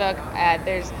Facebook.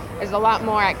 There's a lot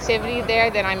more activity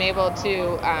there than I'm able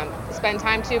to spend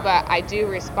time to, but I do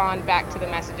respond back to the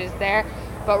messages there.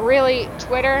 But really,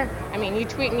 Twitter, I mean, you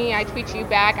tweet me, I tweet you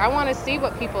back. I want to see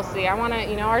what people see. I want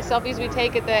to, our selfies we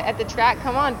take at the track,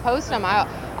 come on, post them.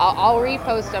 I'll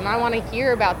repost them. I want to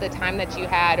hear about the time that you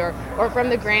had or from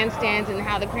the grandstands and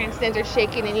how the grandstands are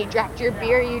shaking and you dropped your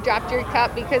beer, you dropped your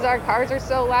cup because our cars are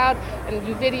so loud and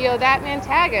you video that, man,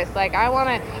 tag us. Like, I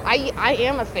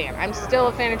am a fan. I'm still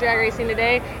a fan of drag racing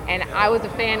today, and I was a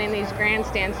fan in these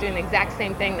grandstands doing the exact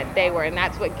same thing that they were, and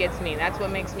that's what gets me. That's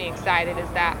what makes me excited is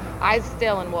that I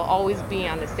still and will always be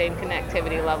on the same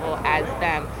connectivity level as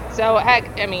them. So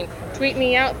heck, I mean, tweet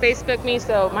me out, Facebook me.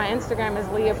 So my Instagram is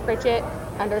Leah Pritchett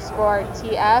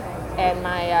 _TF, and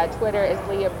my Twitter is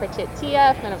Leah Pritchett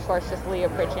TF, and of course just Leah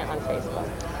Pritchett on Facebook.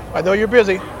 I know you're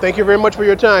busy. Thank you very much for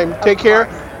your time. Take care.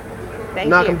 Thank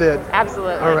Knock you. 'em dead.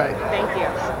 Absolutely. All right. Thank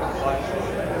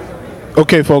you.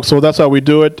 Okay, folks. So that's how we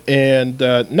do it, and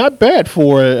not bad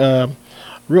for.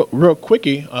 Real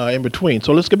quickie in between.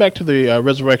 So let's get back to the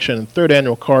Resurrection 3rd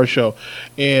Annual Car Show.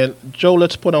 And, Joe,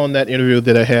 let's put on that interview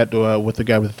that I had with the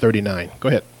guy with the 39. Go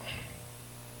ahead.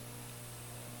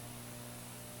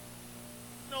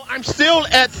 I'm still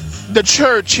at the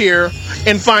church here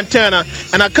in Fontana,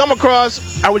 and I come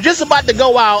across, I was just about to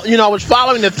go out, I was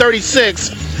following the 36,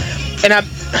 and I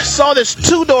saw this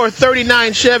two-door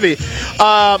 39 Chevy.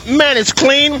 Man, it's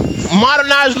clean,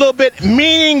 modernized a little bit,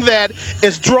 meaning that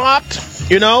it's dropped.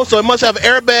 So it must have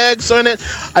airbags in it.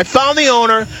 I found the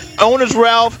owner. Owner's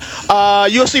Ralph.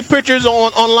 You'll see pictures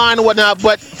online and whatnot.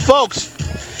 But, folks,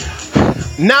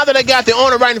 Now that I got the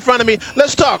owner right in front of me,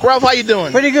 let's talk. Ralph, how you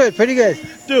doing? Pretty good, pretty good.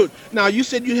 Dude, now you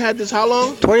said you had this how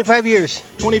long? 25 years.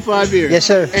 25 years. Yes,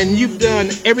 sir. And you've done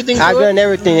everything to I've it? done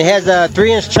everything. It has a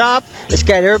 3-inch chop. It's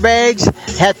got airbags.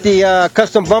 Had the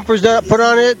custom bumpers put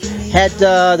on it. Had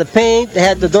the paint.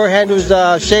 Had the door handles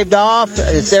shaved off.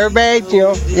 It's airbags,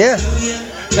 yeah.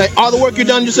 All the work you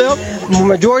done yourself?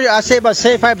 Majority, I say about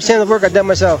 75% of the work I've done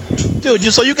myself. Dude,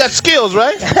 so you got skills,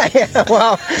 right? Yeah,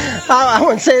 well, I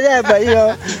wouldn't say that, but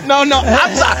No,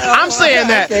 I'm saying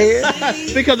that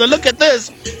because look at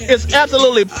this. It's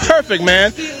absolutely perfect,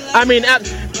 man. I mean,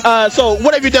 so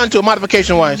what have you done to it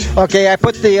modification-wise? Okay, I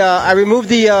put I removed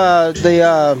the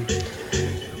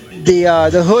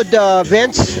hood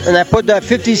vents, and I put the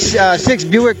 56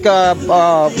 Buick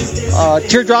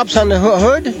teardrops on the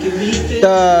hood.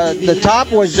 The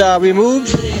top was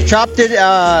removed, chopped it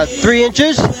 3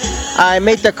 inches. I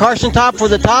made the caution top for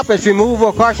the top. It's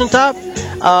removable caution top.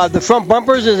 The front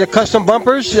bumpers is a custom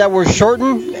bumpers that were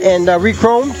shortened and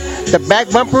re-chromed. The back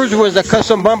bumpers was a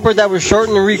custom bumper that was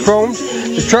shortened and re-chromed.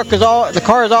 The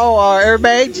car is all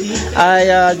airbags.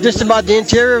 Just about the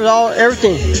interior is all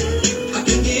everything.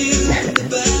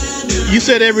 You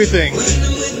said everything.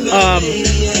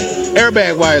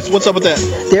 Airbag wise, what's up with that?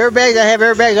 The airbags, I have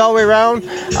airbags all the way around.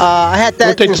 I had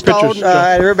that installed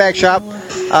at an airbag shop.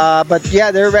 But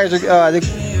yeah, the airbags are the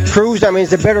cruise. I mean,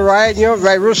 it's a better ride.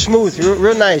 Ride real smooth,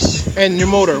 real nice. And your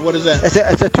motor, what is that? It's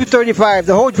a 235.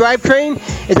 The whole drivetrain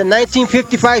is a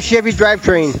 1955 Chevy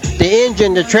drivetrain. The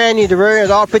engine, the tranny, the rear is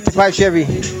all 55 Chevy.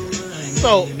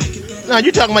 So. Now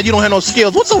you're talking about you don't have no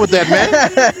skills. What's up with that, man?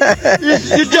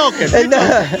 You're joking. You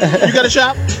got a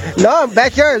shop? No,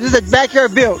 backyard. This is a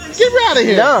backyard built. Get out of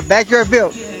here. No, backyard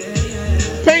built.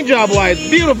 Paint job wise,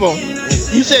 beautiful.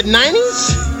 You said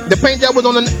 90s? The paint job was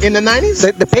in the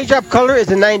 90s? The paint job color is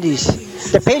the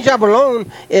 90s. The paint job alone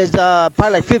is probably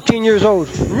like 15 years old.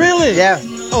 Really? Yeah.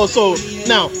 Oh, so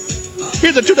now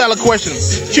here's a $2 question.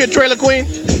 She a trailer queen?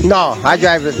 No, I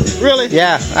drive it. Really?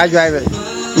 Yeah, I drive it.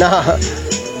 No.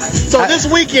 So this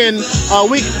weekend in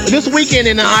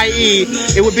the IE,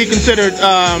 it would be considered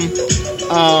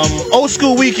old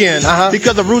school weekend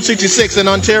because of Route 66 in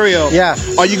Ontario. Yeah.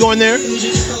 Are you going there?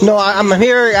 No, I'm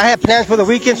here. I had plans for the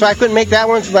weekend, so I couldn't make that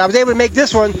one. But I was able to make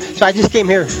this one, so I just came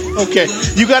here. Okay.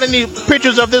 You got any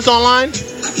pictures of this online?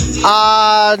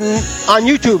 On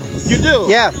YouTube. You do?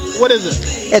 Yeah. What is it?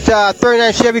 It's a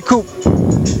 39 Chevy Coupe.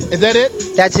 Is that it?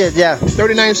 That's it, yeah.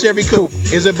 39 Chevy Coupe.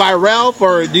 Is it by Ralph,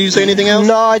 or do you say anything else?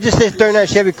 No, I just said 39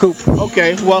 Chevy Coupe.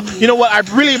 Okay, well, you know what? I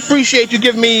really appreciate you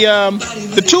giving me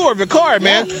the tour of your car,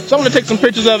 man. Yeah. So I'm going to take some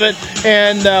pictures of it,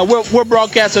 and we'll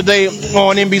broadcast today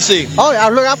on NBC. Oh,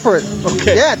 I'll look out for it.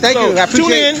 Okay. Yeah, thank you. I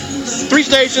appreciate tune in. 3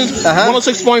 stations,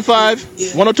 106.5,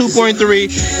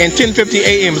 102.3, and 10:50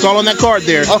 a.m. It's all on that card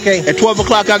there. Okay. At 12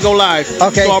 o'clock, I go live.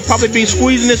 Okay. So I'll probably be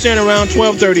squeezing this in around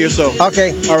 12:30 or so.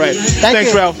 Okay. All right.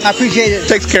 Thanks, Ralph. I appreciate it.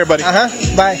 Take care, buddy.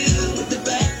 Bye.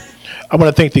 I want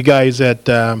to thank the guys at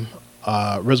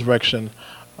Resurrection,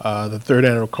 the third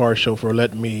annual car show, for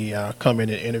letting me come in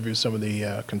and interview some of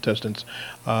the contestants.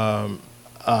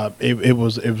 It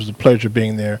was a pleasure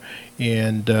being there,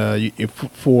 and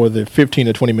for the 15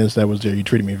 to 20 minutes that I was there, you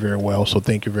treated me very well. So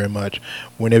thank you very much.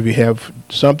 Whenever you have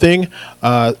something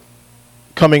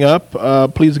coming up,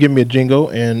 please give me a jingle,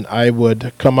 and I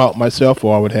would come out myself,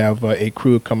 or I would have a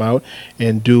crew come out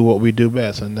and do what we do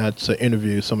best, and that's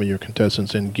interview some of your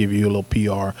contestants and give you a little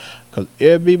PR, because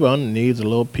everyone needs a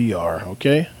little PR.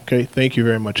 Okay, thank you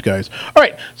very much, guys. All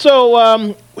right,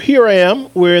 so here I am.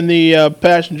 We're in the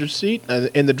passenger seat,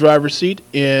 in the driver's seat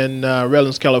in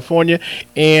Redlands, California,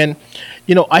 and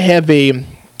I have a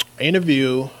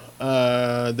interview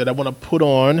that I want to put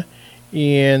on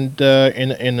in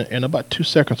about 2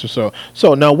 seconds or so.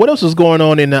 So now, what else is going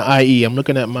on in the IE? I'm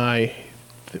looking at my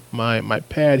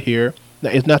pad here.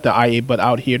 Now, it's not the IE, but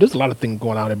out here, there's a lot of things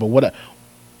going on there. But what?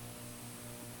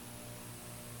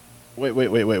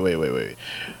 Wait.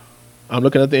 I'm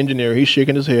looking at the engineer. He's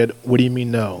shaking his head. What do you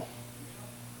mean no?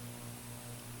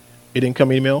 It didn't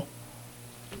come email?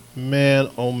 Man,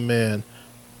 oh man.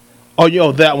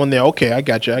 Oh, that one there. Okay, I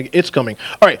got you. It's coming.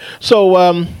 All right.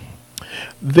 So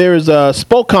there's a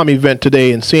Spocom event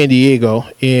today in San Diego,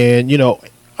 and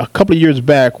a couple of years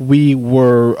back we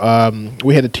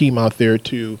had a team out there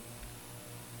to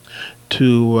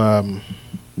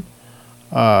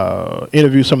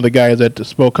interview some of the guys at the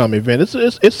Spocom event.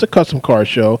 It's a custom car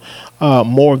show,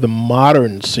 more of the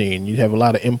modern scene. You have a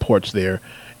lot of imports there,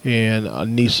 and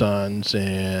Nissans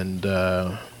and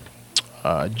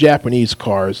Japanese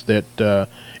cars that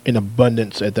in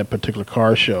abundance at that particular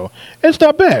car show. It's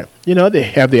not bad. You know, they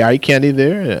have the eye candy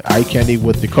there, eye candy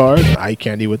with the cars, eye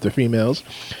candy with the females.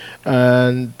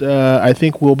 And I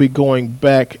think we'll be going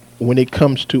back when it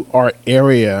comes to our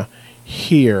area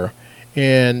here.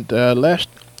 And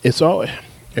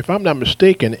if I'm not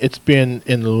mistaken, it's been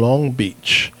in Long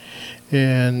Beach.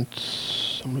 And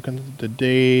I'm looking at the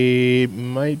day,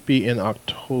 might be in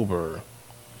October.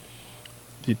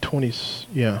 The 20th,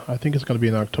 yeah, I think it's going to be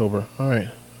in October. All right.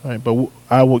 But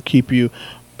I will keep you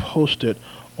posted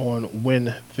on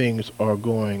when things are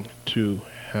going to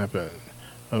happen.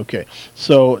 Okay.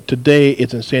 So today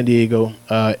it's in San Diego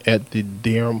at the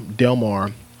Del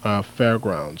Mar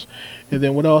Fairgrounds. And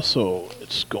then what also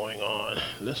is going on?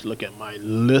 Let's look at my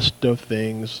list of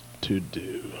things to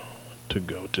do, to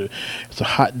go to. It's a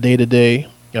hot day today.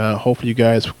 Hopefully you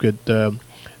guys could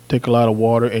take a lot of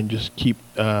water and just keep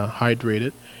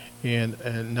hydrated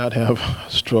and not have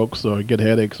strokes or get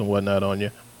headaches and whatnot on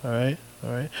you. All right.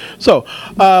 So,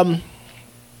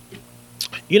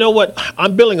 you know what?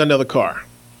 I'm building another car.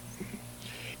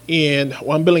 And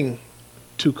I'm building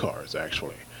two cars,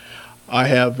 actually. I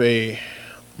have a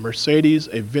Mercedes,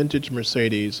 a vintage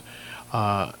Mercedes,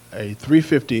 a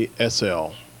 350 SL,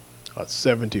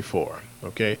 74.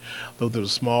 Okay, those are the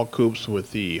small coupes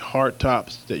with the hard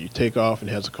tops that you take off and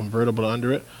has a convertible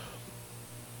under it.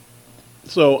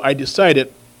 So I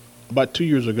decided about 2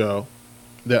 years ago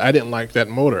that I didn't like that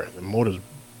motor. The motor's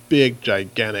big,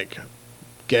 gigantic,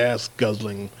 gas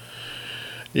guzzling.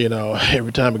 You know,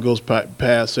 every time it goes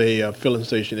past a filling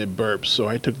station, it burps. So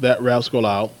I took that rascal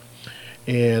out,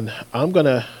 and I'm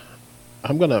gonna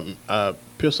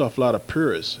piss off a lot of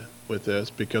purists with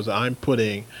this because I'm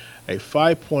putting a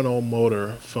 5.0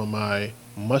 motor from my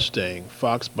Mustang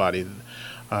Fox body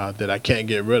that I can't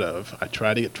get rid of. I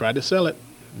tried to sell it.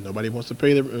 Nobody wants to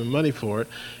pay the money for it,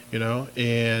 you know.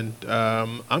 And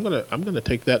I'm gonna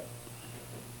take that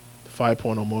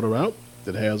 5.0 motor out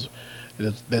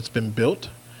that's been built,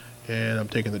 and I'm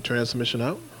taking the transmission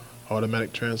out,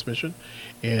 automatic transmission,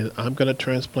 and I'm gonna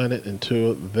transplant it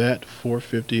into that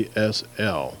 450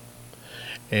 SL.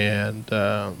 And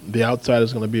the outside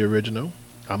is gonna be original.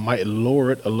 I might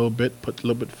lower it a little bit, put a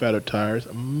little bit fatter tires.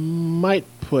 I might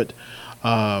put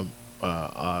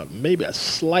maybe a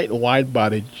slight wide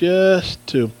body just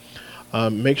to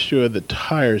make sure the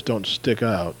tires don't stick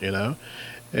out, you know.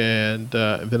 And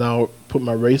then I'll put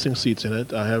my racing seats in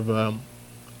it. I have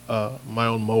my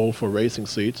own mold for racing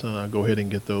seats, and I'll go ahead and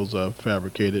get those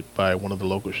fabricated by one of the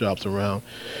local shops around.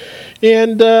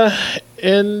 And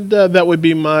that would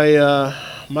be my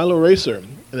my little racer.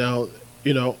 Now,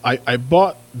 you know, I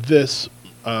bought this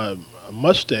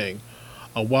Mustang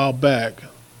a while back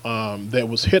that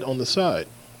was hit on the side,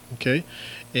 okay?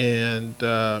 And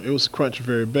it was crunched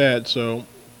very bad, so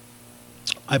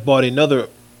I bought another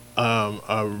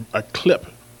a clip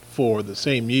for the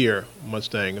same year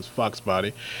Mustang as Fox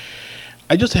body.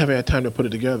 I just haven't had time to put it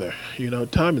together. You know,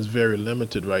 time is very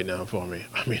limited right now for me.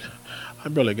 I mean, I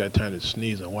barely got time to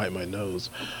sneeze and wipe my nose.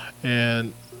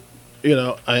 And you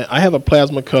know, I have a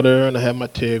plasma cutter and I have my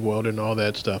TIG welder and all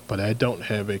that stuff, but I don't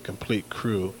have a complete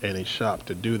crew and a shop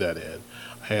to do that in.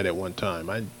 I had at one time.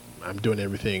 I'm doing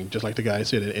everything just like the guys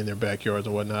said in their backyards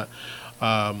and whatnot.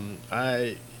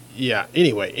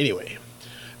 Anyway.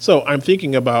 So I'm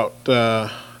thinking about,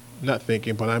 not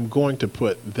thinking, but I'm going to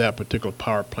put that particular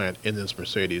power plant in this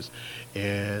Mercedes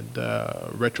and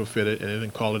retrofit it and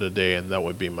then call it a day, and that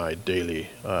would be my daily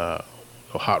hot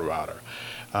rodder.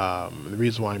 The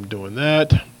reason why I'm doing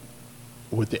that,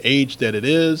 with the age that it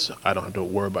is, I don't have to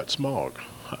worry about smog.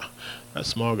 That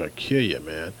smog will kill you,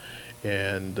 man.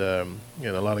 And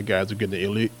you know, a lot of guys are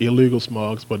getting illegal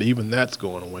smogs, but even that's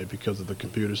going away because of the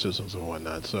computer systems and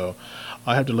whatnot. So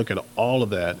I have to look at all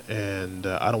of that, and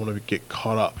I don't want to get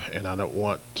caught up, and I don't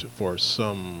want for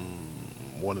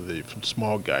one of the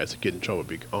small guys to get in trouble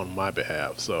on my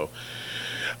behalf. So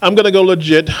I'm gonna go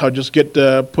legit. I'll just get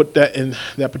put that in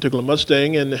that particular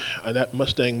Mustang and that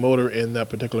Mustang motor in that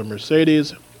particular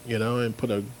Mercedes, you know, and put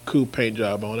a cool paint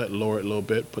job on it, lower it a little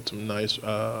bit, put some nice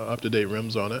up-to-date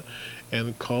rims on it,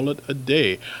 and call it a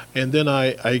day. And then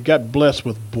I got blessed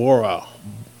with Bola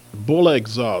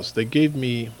Exhaust. They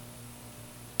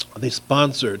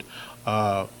sponsored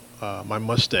my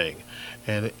Mustang,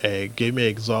 and it gave me an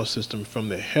exhaust system from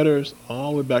the headers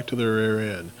all the way back to the rear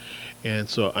end. And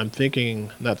so I'm going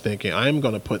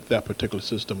to put that particular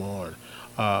system on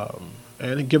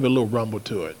and give it a little rumble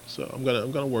to it. So I'm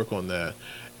gonna work on that.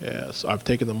 Yeah, so I've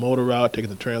taken the motor out, taken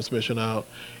the transmission out,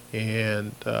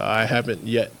 and I haven't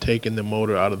yet taken the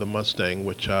motor out of the Mustang,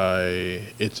 which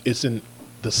it's in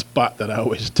the spot that I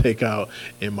always take out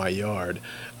in my yard.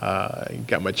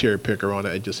 Got my cherry picker on it.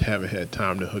 I just haven't had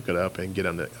time to hook it up and get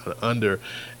under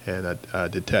and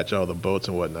detach all the bolts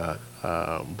and whatnot.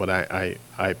 But I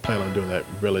plan on doing that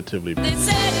relatively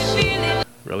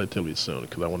soon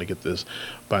because I want to get this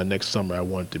by next summer. I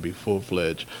want it to be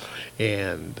full-fledged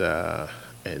and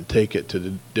take it to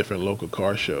the different local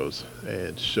car shows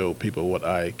and show people what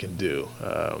I can do.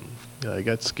 I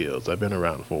got skills. I've been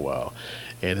around for a while,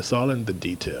 and it's all in the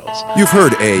details. You've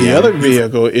heard AM. The other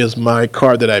vehicle is my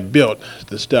car that I built,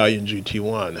 the Stallion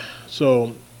GT1.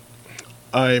 So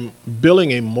I'm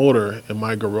building a motor in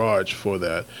my garage for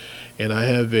that, and I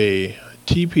have a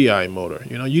TPI motor.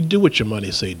 You know, you do what your money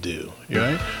say do,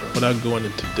 right? Without going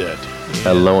into debt.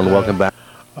 Hello and welcome back.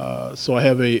 So I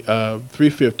have a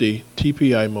 350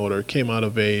 TPI motor. Came out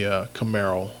of a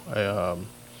Camaro,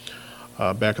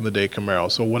 back in the day Camaro.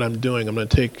 So what I'm doing, I'm going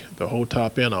to take the whole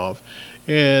top end off,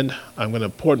 and I'm going to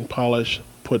port and polish,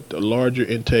 put the larger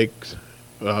intake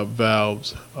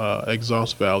valves,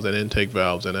 exhaust valves, and intake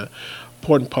valves in it.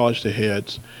 Port and polish the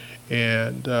heads,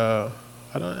 and I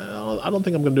don't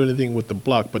think I'm going to do anything with the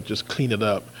block, but just clean it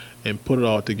up and put it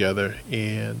all together.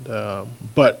 And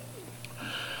but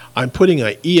I'm putting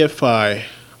an EFI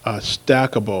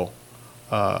stackable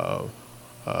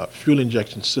fuel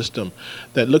injection system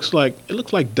that looks like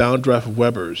downdraft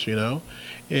Webers, you know,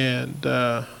 and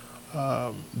the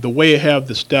way I have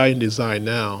the Stallion design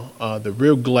now, the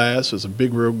rear glass is a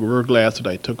big rear glass that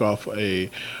I took off a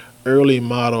early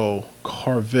model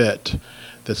Corvette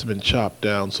that's been chopped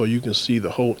down, so you can see the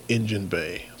whole engine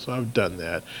bay. So I've done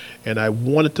that, and I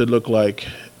want it to look like,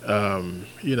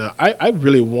 you know, I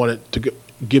really want it to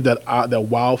give that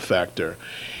wow factor.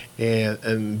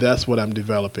 And that's what I'm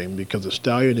developing, because the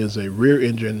Stallion is a rear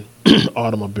engine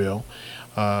automobile.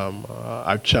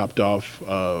 I've chopped off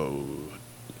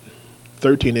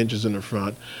 13 inches in the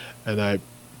front, and I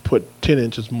put 10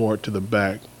 inches more to the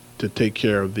back to take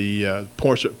care of the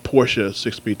Porsche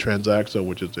 6-speed Transaxle,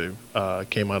 which is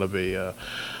came out of a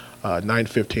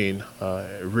 915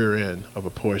 rear end of a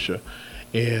Porsche.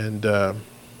 And I'm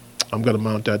going to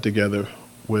mount that together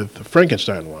with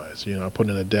Frankenstein wise, you know, put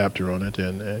an adapter on it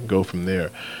and go from there.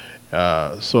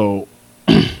 So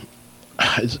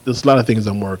there's a lot of things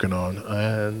I'm working on,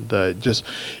 and just,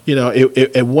 you know,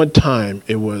 at one time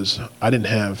I didn't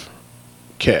have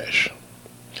cash,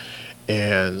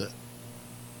 and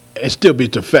it still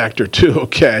beats a factor too of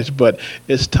cash, but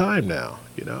it's time now.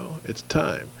 You know, it's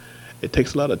time. It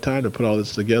takes a lot of time to put all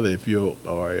this together if you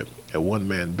are a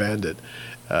one-man bandit.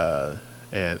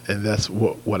 And that's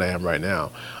what I am right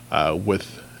now,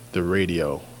 with the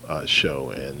radio show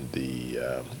and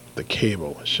the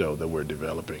cable show that we're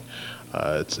developing.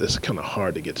 It's kind of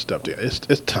hard to get stuff together.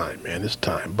 It's time, man. It's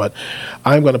time. But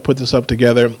I'm going to put this up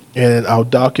together, and I'll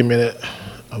document it.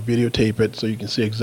 I'll videotape it so you can see exactly